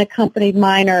an unaccompanied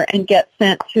minor and get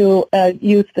sent to a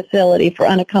youth facility for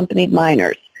unaccompanied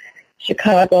minors,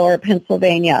 Chicago or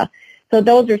Pennsylvania. So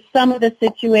those are some of the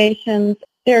situations.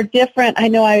 They're different. I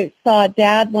know I saw a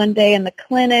dad one day in the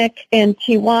clinic in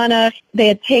Tijuana. They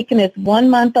had taken his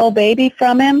 1-month-old baby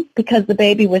from him because the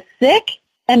baby was sick,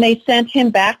 and they sent him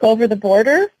back over the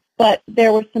border. But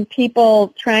there were some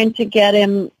people trying to get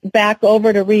him back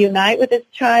over to reunite with his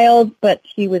child, but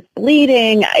he was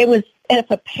bleeding. And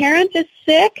if a parent is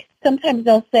sick, sometimes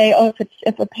they'll say,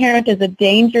 if a parent is a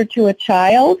danger to a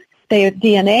child, their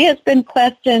DNA has been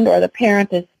questioned, or the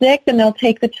parent is sick, and they'll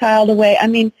take the child away. I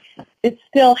mean, it's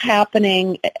still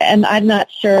happening, and I'm not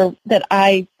sure that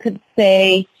I could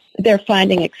say they're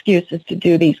finding excuses to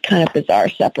do these kind of bizarre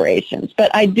separations. But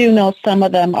I do know some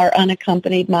of them are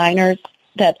unaccompanied minors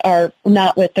that are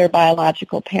not with their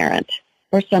biological parent,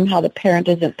 or somehow the parent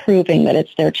isn't proving that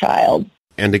it's their child.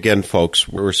 And again, folks,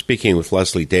 we're speaking with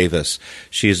Leslie Davis.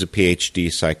 She is a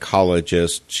PhD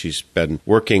psychologist. She's been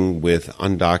working with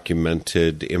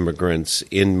undocumented immigrants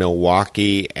in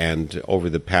Milwaukee, and over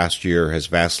the past year has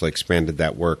vastly expanded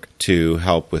that work to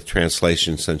help with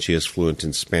translation, since she is fluent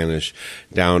in Spanish,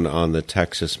 down on the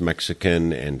Texas,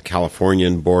 Mexican, and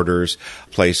Californian borders,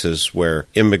 places where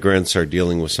immigrants are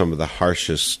dealing with some of the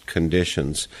harshest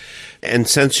conditions. And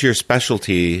since your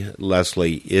specialty,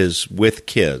 Leslie, is with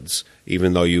kids,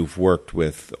 even though you've worked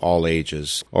with all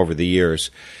ages over the years,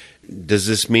 does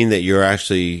this mean that you're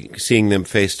actually seeing them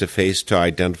face to face to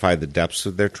identify the depths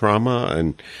of their trauma?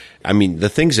 And I mean, the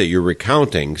things that you're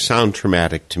recounting sound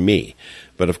traumatic to me.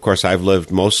 But of course, I've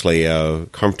lived mostly a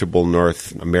comfortable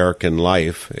North American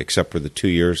life, except for the 2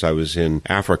 years I was in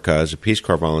Africa as a Peace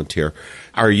Corps volunteer.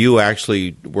 Are you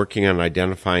actually working on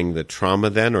identifying the trauma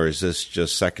then, or is this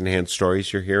just secondhand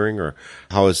stories you're hearing, or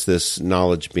how is this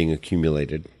knowledge being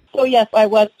accumulated? So yes, I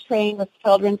was trained with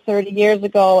children 30 years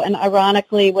ago, and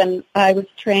ironically, when I was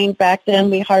trained back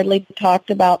then, we hardly talked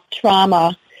about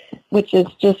trauma, which is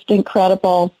just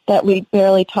incredible that we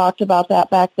barely talked about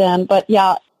that back then. But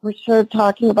yeah, we're sure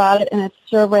talking about it, and it's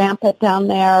sure rampant down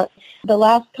there. The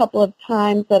last couple of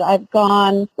times that I've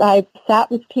gone, I've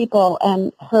sat with people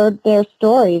and heard their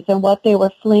stories and what they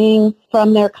were fleeing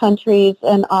from their countries,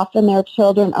 and often their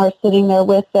children are sitting there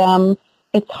with them.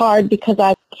 It's hard because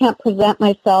I can't present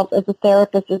myself as a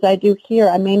therapist as I do here.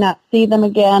 I may not see them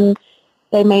again.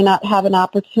 They may not have an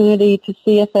opportunity to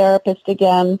see a therapist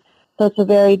again. So it's a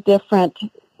very different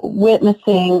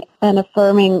witnessing and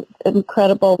affirming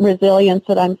incredible resilience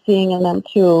that I'm seeing in them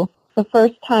too. The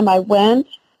first time I went,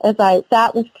 as I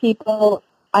sat with people,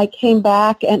 I came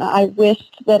back and I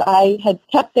wished that I had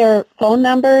kept their phone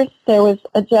numbers. There was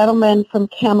a gentleman from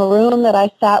Cameroon that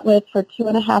I sat with for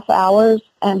 2.5 hours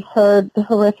and heard the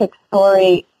horrific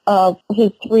story of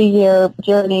his 3-year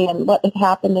journey and what had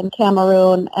happened in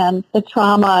Cameroon and the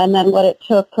trauma, and then what it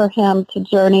took for him to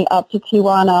journey up to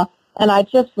Tijuana. And I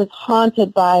just was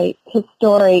haunted by his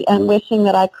story and wishing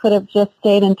that I could have just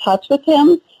stayed in touch with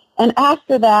him And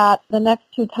after that, the next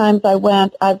 2 times I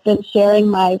went, I've been sharing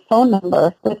my phone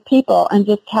number with people and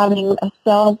just having a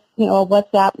a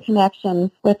WhatsApp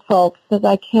connection with folks because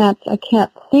I can't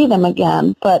see them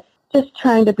again, but just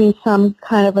trying to be some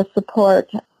kind of a support.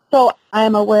 So I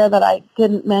am aware that I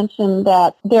didn't mention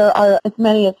that there are as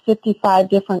many as 55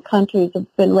 different countries have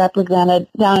been represented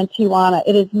down in Tijuana.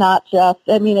 It is not just,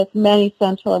 it's many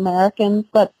Central Americans,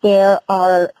 but there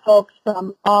are folks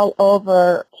from all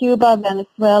over Cuba,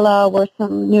 Venezuela, were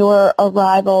some newer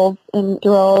arrivals in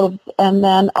droves, and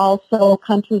then also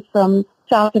countries from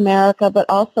South America, but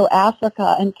also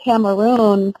Africa and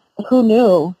Cameroon. Who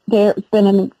knew? There's been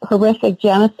a horrific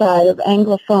genocide of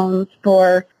Anglophones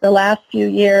for the last few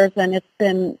years, and it's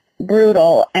been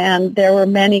brutal. And there were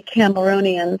many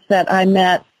Cameroonians that I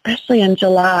met, especially in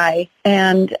July.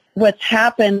 And what's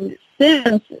happened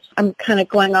since, I'm kind of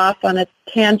going off on a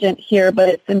tangent here, but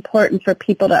it's important for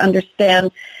people to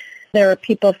understand. There are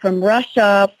people from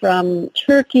Russia, from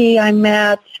Turkey I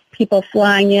met, people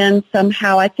flying in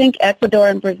somehow. I think Ecuador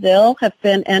and Brazil have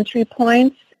been entry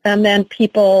points. And then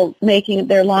people making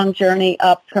their long journey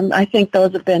up from, I think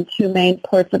those have been 2 main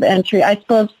ports of entry. I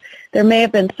suppose there may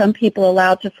have been some people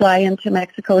allowed to fly into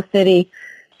Mexico City.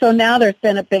 So now there's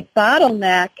been a big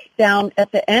bottleneck down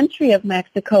at the entry of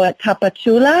Mexico at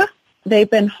Tapachula. They've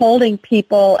been holding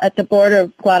people at the border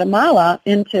of Guatemala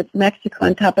into Mexico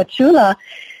and Tapachula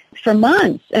for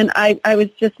months. And I was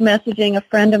just messaging a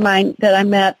friend of mine that I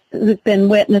met who's been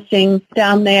witnessing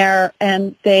down there,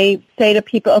 and they say to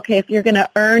people, okay, if you're going to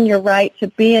earn your right to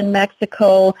be in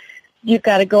Mexico, you've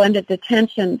got to go into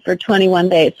detention for 21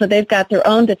 days. So they've got their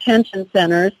own detention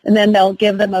centers, and then they'll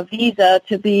give them a visa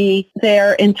to be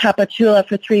there in Tapachula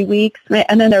for 3 weeks,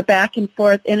 and then they're back and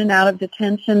forth in and out of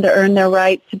detention to earn their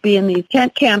right to be in these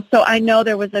tent camps. So I know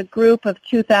there was a group of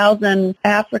 2,000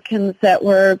 Africans that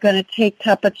were going to take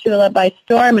Tapachula by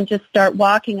storm and just start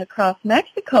walking across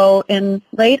Mexico in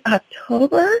late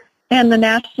October. And the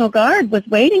National Guard was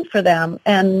waiting for them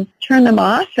and turned them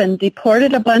off and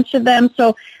deported a bunch of them.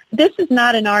 So this is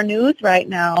not in our news right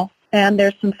now, and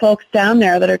there's some folks down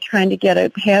there that are trying to get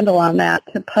a handle on that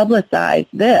to publicize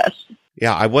this.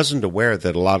 Yeah, I wasn't aware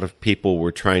that a lot of people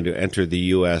were trying to enter the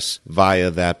U.S. via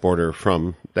that border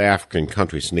from the African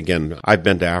countries. And again, I've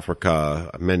been to Africa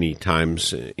many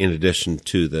times in addition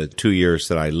to the 2 years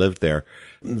that I lived there.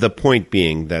 The point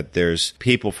being that there's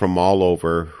people from all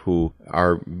over who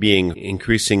are being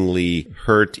increasingly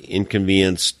hurt,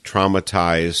 inconvenienced,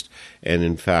 traumatized, and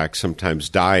in fact sometimes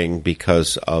dying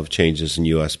because of changes in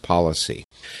U.S. policy.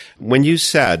 When you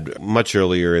said, much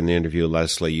earlier in the interview,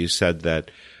 Leslie, you said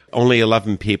that only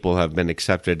 11 people have been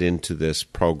accepted into this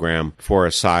program for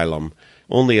asylum.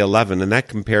 Only 11, and that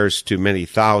compares to many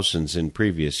thousands in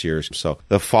previous years. So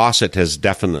the faucet has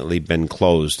definitely been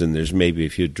closed, and there's maybe a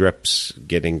few drips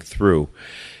getting through.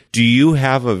 Do you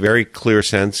have a very clear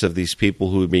sense of these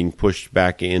people who are being pushed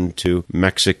back into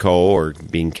Mexico or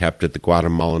being kept at the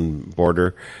Guatemalan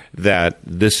border, that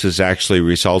this is actually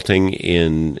resulting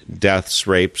in deaths,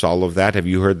 rapes, all of that? Have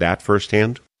you heard that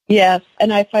firsthand? Yes,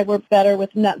 and if I were better with,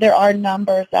 there are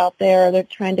numbers out there. They're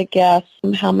trying to guess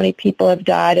how many people have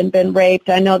died and been raped.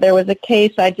 I know there was a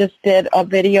case, I just did a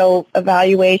video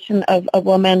evaluation of a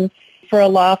woman for a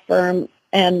law firm,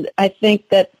 and I think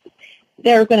that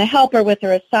they're going to help her with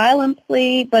her asylum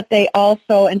plea, but they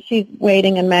also, and she's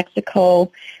waiting in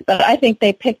Mexico, but I think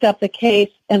they picked up the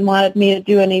case and wanted me to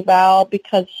do an eval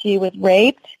because she was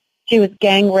raped. She was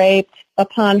gang raped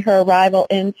upon her arrival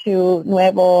into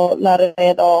Nuevo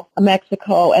Laredo,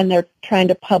 Mexico, and they're trying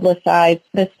to publicize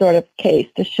this sort of case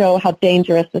to show how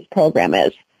dangerous this program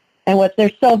is and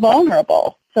they're so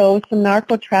vulnerable. So some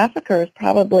narco traffickers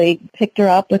probably picked her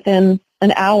up within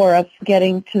an hour of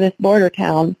getting to this border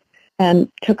town and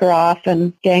took her off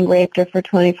and gang raped her for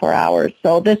 24 hours.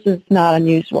 So this is not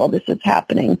unusual. This is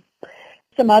happening.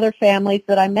 Some other families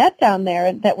that I met down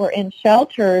there that were in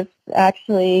shelters,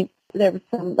 actually, there was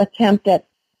some attempt at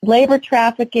labor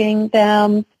trafficking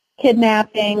them,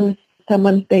 kidnappings.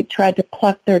 They tried to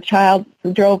pluck their child,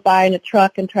 drove by in a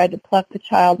truck and tried to pluck the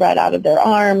child right out of their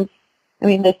arms. I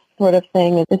mean, this sort of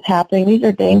thing is happening. These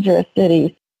are dangerous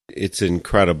cities. It's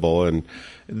incredible. And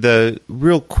the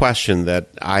real question that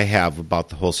I have about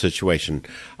the whole situation,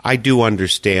 I do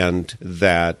understand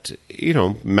that,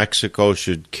 Mexico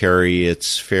should carry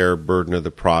its fair burden of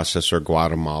the process, or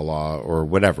Guatemala or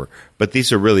whatever. But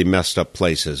these are really messed up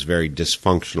places, very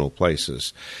dysfunctional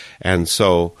places. And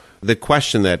so the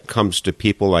question that comes to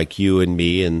people like you and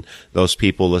me and those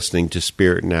people listening to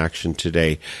Spirit in Action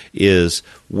today is,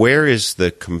 where is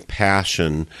the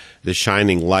compassion, the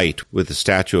shining light with the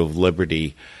Statue of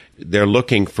Liberty they're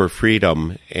looking for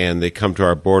freedom, and they come to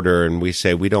our border, and we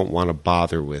say, we don't want to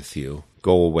bother with you.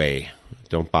 Go away.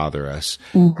 Don't bother us.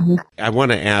 Mm-hmm. I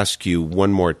want to ask you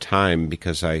one more time,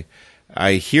 because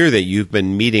I hear that you've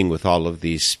been meeting with all of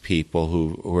these people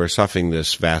who are suffering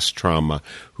this vast trauma,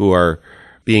 who are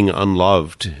being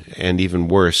unloved and even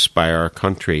worse by our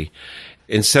country.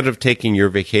 Instead of taking your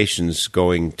vacations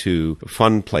going to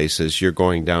fun places, you're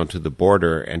going down to the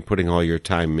border and putting all your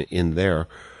time in there.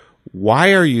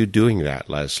 Why are you doing that,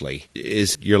 Leslie?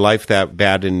 Is your life that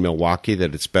bad in Milwaukee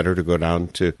that it's better to go down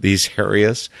to these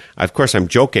areas? Of course, I'm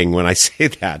joking when I say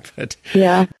that, but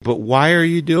yeah. But why are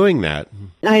you doing that?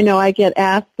 I know I get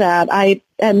asked that.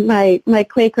 And my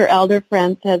Quaker elder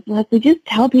friend says, Leslie, just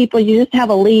tell people you just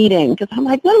have a leading. Because I'm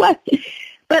like, what do I?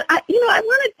 But I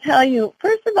want to tell you,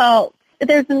 first of all,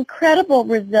 there's incredible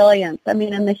resilience. I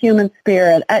mean, in the human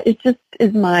spirit, it just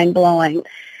is mind blowing.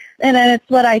 And it's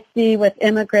what I see with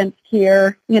immigrants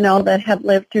here, that have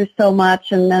lived through so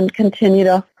much and then continue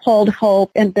to hold hope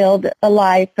and build a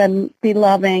life and be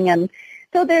loving. And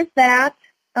so there's that.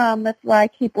 That's why I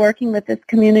keep working with this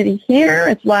community here.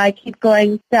 It's why I keep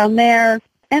going down there.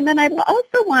 And then I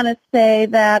also want to say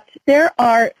that there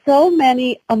are so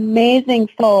many amazing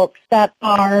folks that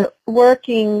are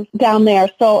working down there.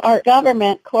 So our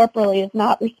government corporally is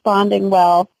not responding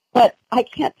well. But I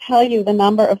can't tell you the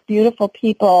number of beautiful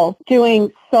people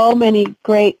doing so many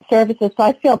great services. So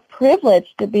I feel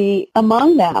privileged to be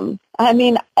among them. I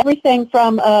mean, everything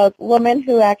from a woman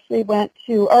who actually went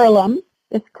to Earlham,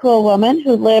 this cool woman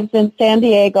who lives in San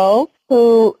Diego,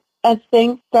 who, as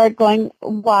things started going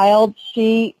wild,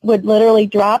 she would literally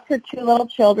drop her 2 little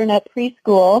children at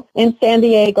preschool in San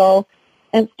Diego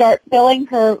and start filling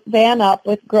her van up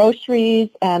with groceries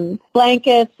and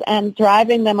blankets and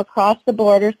driving them across the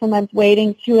border, sometimes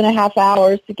waiting 2.5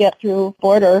 hours to get through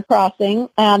border crossing,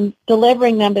 and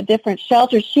delivering them to different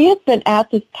shelters. She has been at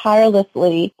this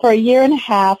tirelessly for 1.5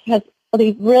 years, has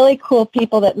these really cool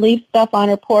people that leave stuff on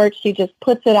her porch. She just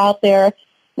puts it out there.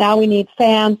 Now we need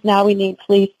fans. Now we need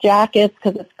fleece jackets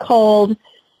because it's cold.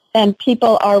 And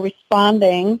people are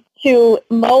responding to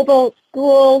mobile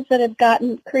schools that have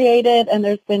gotten created, and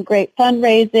there's been great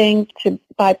fundraising to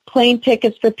buy plane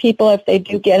tickets for people if they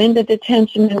do get into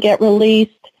detention and get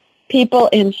released, people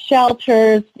in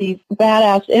shelters, these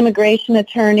badass immigration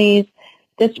attorneys.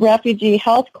 This refugee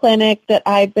health clinic that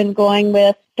I've been going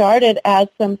with started as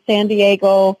some San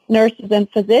Diego nurses and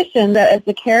physicians that as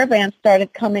the caravan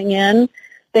started coming in,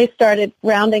 they started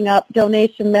rounding up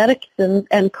donation medicines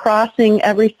and crossing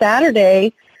every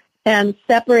Saturday and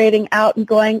separating out and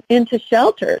going into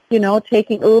shelters,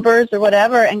 taking Ubers or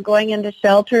whatever and going into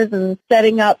shelters and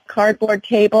setting up cardboard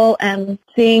table and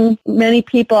seeing many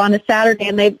people on a Saturday.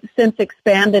 And they've since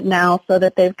expanded now so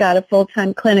that they've got a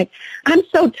full-time clinic. I'm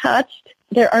so touched.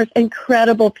 There are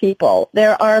incredible people.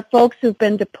 There are folks who've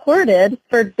been deported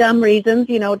for dumb reasons,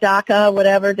 DACA,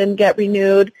 whatever, didn't get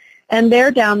renewed. And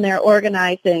they're down there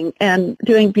organizing and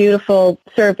doing beautiful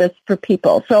service for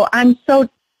people. So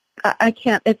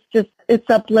it's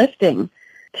uplifting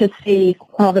to see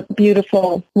all the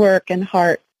beautiful work and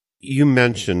heart. You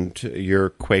mentioned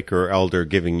your Quaker elder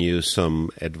giving you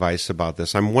some advice about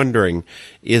this. I'm wondering,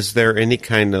 is there any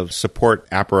kind of support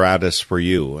apparatus for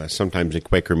you? Sometimes in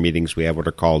Quaker meetings we have what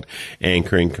are called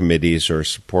anchoring committees or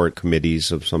support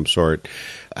committees of some sort.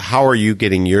 How are you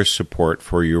getting your support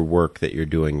for your work that you're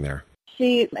doing there?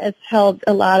 She has held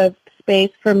a lot of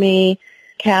space for me,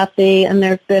 Kathy, and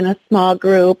there's been a small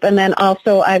group. And then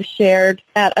also I've shared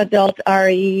at Adult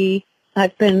RE.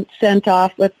 I've been sent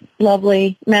off with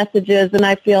lovely messages, and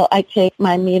I feel I take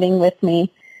my meeting with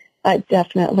me. I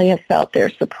definitely have felt their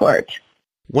support.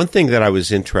 One thing that I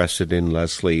was interested in,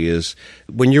 Leslie, is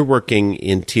when you're working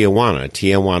in Tijuana.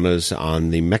 Tijuana's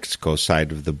on the Mexico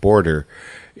side of the border,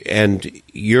 and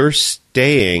you're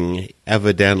staying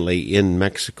evidently in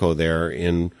Mexico there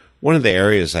in one of the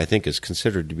areas I think is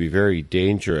considered to be very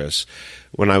dangerous.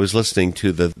 When I was listening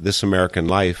to the This American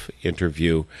Life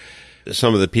interview,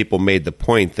 some of the people made the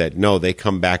point that, no, they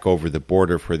come back over the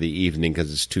border for the evening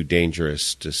because it's too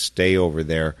dangerous to stay over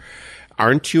there.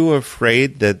 Aren't you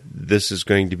afraid that this is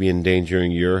going to be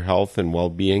endangering your health and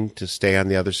well-being to stay on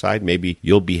the other side? Maybe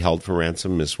you'll be held for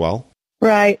ransom as well?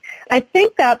 Right. I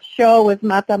think that show was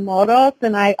Matamoros,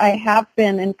 and I have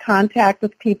been in contact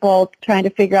with people trying to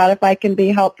figure out if I can be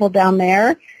helpful down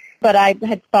there. But I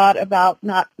had thought about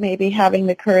not maybe having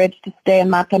the courage to stay in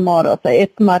Matamoros.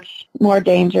 It's much more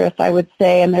dangerous, I would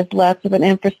say, and there's less of an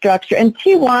infrastructure. In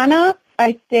Tijuana,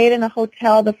 I stayed in a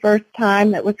hotel the first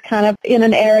time that was kind of in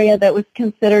an area that was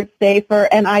considered safer,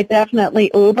 and I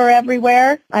definitely Uber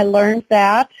everywhere. I learned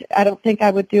that. I don't think I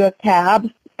would do a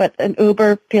cab, but an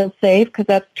Uber feels safe because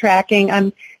that's tracking.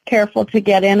 I'm careful to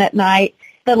get in at night.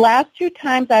 The last 2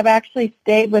 times I've actually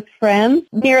stayed with friends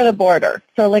near the border,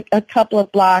 so like a couple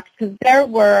of blocks, because their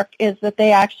work is that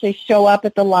they actually show up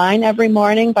at the line every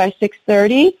morning by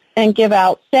 6:30 and give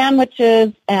out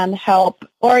sandwiches and help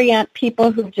orient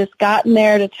people who've just gotten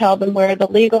there to tell them where the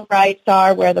legal rights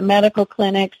are, where the medical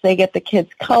clinics, they get the kids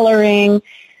coloring.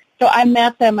 So I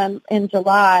met them in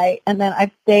July, and then I've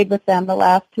stayed with them the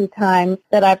last 2 times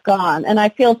that I've gone. And I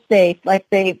feel safe, like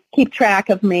they keep track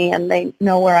of me and they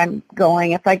know where I'm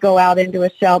going. If I go out into a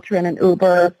shelter in an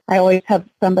Uber, I always have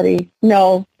somebody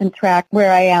know and track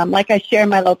where I am. Like I share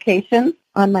my location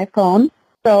on my phone,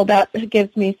 so that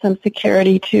gives me some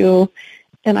security too.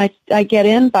 And I get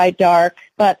in by dark,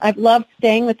 but I've loved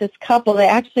staying with this couple. They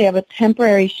actually have a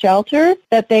temporary shelter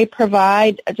that they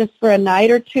provide just for a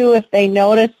night or two if they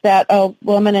notice that a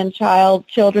woman and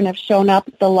children have shown up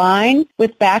at the line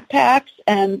with backpacks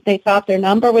and they thought their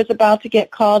number was about to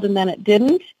get called and then it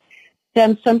didn't.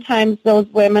 Then sometimes those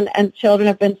women and children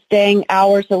have been staying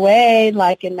hours away,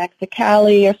 like in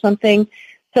Mexicali or something,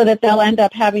 so that they'll end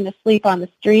up having to sleep on the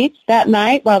streets that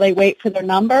night while they wait for their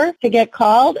number to get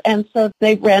called. And so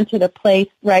they rented a place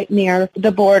right near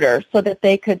the border so that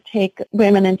they could take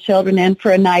women and children in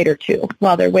for a night or two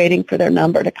while they're waiting for their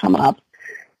number to come up.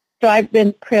 So I've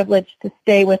been privileged to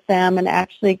stay with them and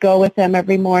actually go with them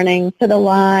every morning to the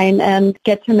line and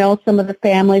get to know some of the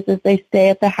families as they stay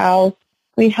at the house.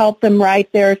 We help them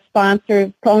write their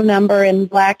sponsor's phone number in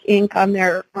black ink on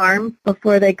their arms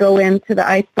before they go into the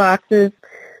ice boxes,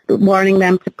 warning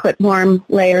them to put warm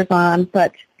layers on.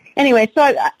 But anyway,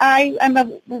 so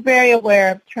I'm very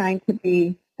aware of trying to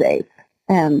be safe.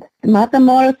 And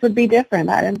Matamoros would be different.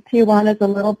 Tijuana's a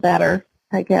little better,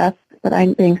 I guess, but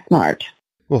I'm being smart.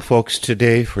 Well, folks,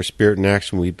 today for Spirit in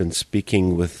Action, we've been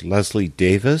speaking with Leslie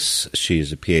Davis.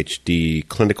 She's a PhD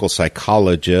clinical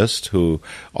psychologist who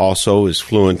also is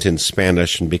fluent in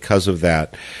Spanish, and because of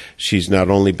that, she's not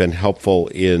only been helpful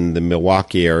in the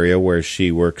Milwaukee area where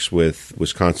she works with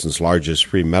Wisconsin's largest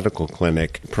free medical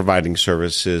clinic, providing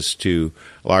services to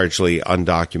largely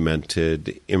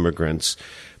undocumented immigrants,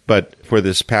 but for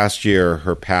this past year,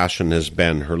 her passion has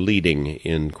been, her leading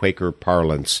in Quaker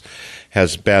parlance,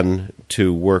 has been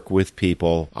to work with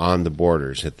people on the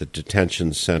borders, at the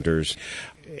detention centers,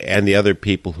 and the other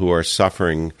people who are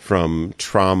suffering from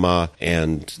trauma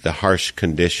and the harsh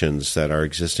conditions that are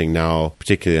existing now,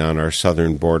 particularly on our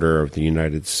southern border of the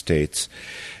United States.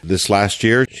 This last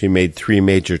year, she made 3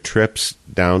 major trips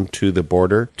down to the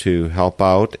border to help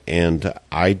out, and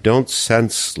I don't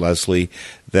sense, Leslie,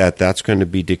 that that's going to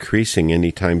be decreasing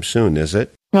anytime soon, is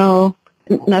it? No,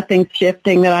 nothing's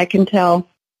shifting that I can tell.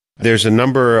 There's a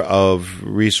number of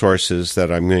resources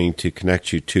that I'm going to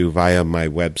connect you to via my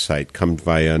website. Come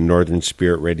via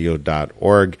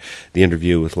northernspiritradio.org, the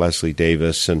interview with Leslie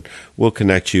Davis, and we'll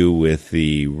connect you with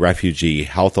the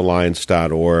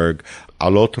refugeehealthalliance.org.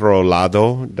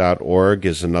 Alotrolado.org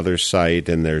is another site,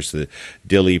 and there's the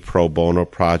Dili Pro Bono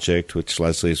Project, which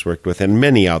Leslie has worked with, and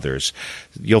many others.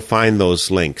 You'll find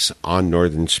those links on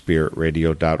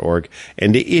northernspiritradio.org.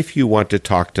 And if you want to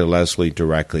talk to Leslie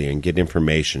directly and get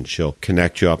information, she'll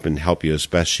connect you up and help you as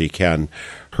best she can.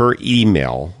 Her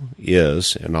email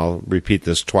is, and I'll repeat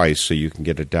this twice so you can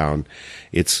get it down,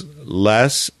 it's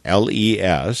Les,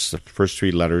 L-E-S, the first 3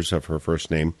 letters of her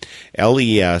first name,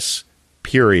 L-E-S,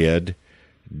 period,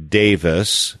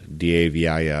 Davis,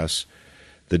 D-A-V-I-S,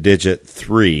 the digit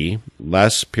 3,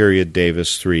 Les period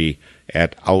Davis 3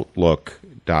 at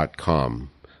Outlook.com.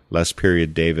 Les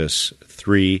period Davis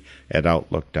 3 at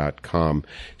Outlook.com.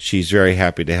 She's very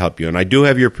happy to help you. And I do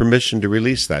have your permission to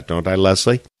release that, don't I,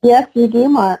 Leslie? Yes, you do,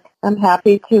 Mark. I'm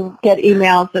happy to get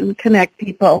emails and connect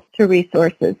people to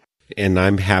resources. And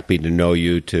I'm happy to know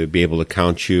you, to be able to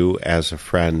count you as a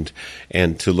friend,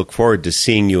 and to look forward to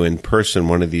seeing you in person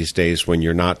one of these days when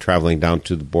you're not traveling down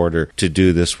to the border to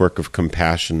do this work of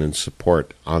compassion and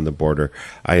support on the border.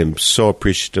 I am so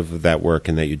appreciative of that work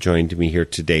and that you joined me here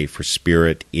today for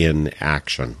Spirit in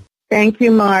Action. Thank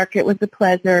you, Mark. It was a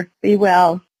pleasure. Be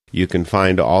well. You can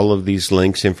find all of these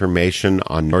links, information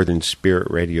on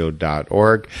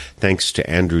northernspiritradio.org. Thanks to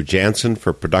Andrew Jansen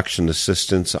for production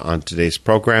assistance on today's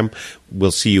program.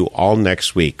 We'll see you all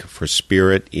next week for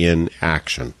Spirit in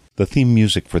Action. The theme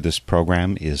music for this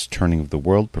program is Turning of the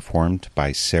World, performed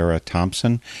by Sarah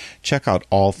Thompson. Check out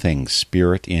all things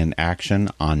Spirit in Action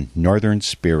on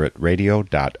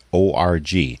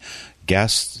northernspiritradio.org.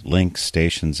 Guests, links,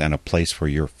 stations, and a place for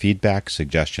your feedback,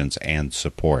 suggestions, and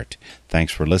support.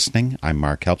 Thanks for listening. I'm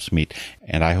Mark Helpsmeet,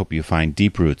 and I hope you find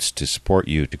deep roots to support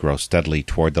you to grow steadily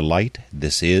toward the light.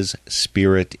 This is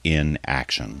Spirit in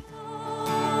Action.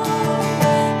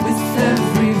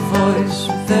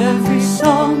 With every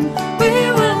song we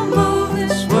will move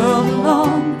this world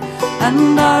along,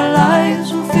 and our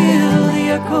lives will feel the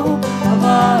echo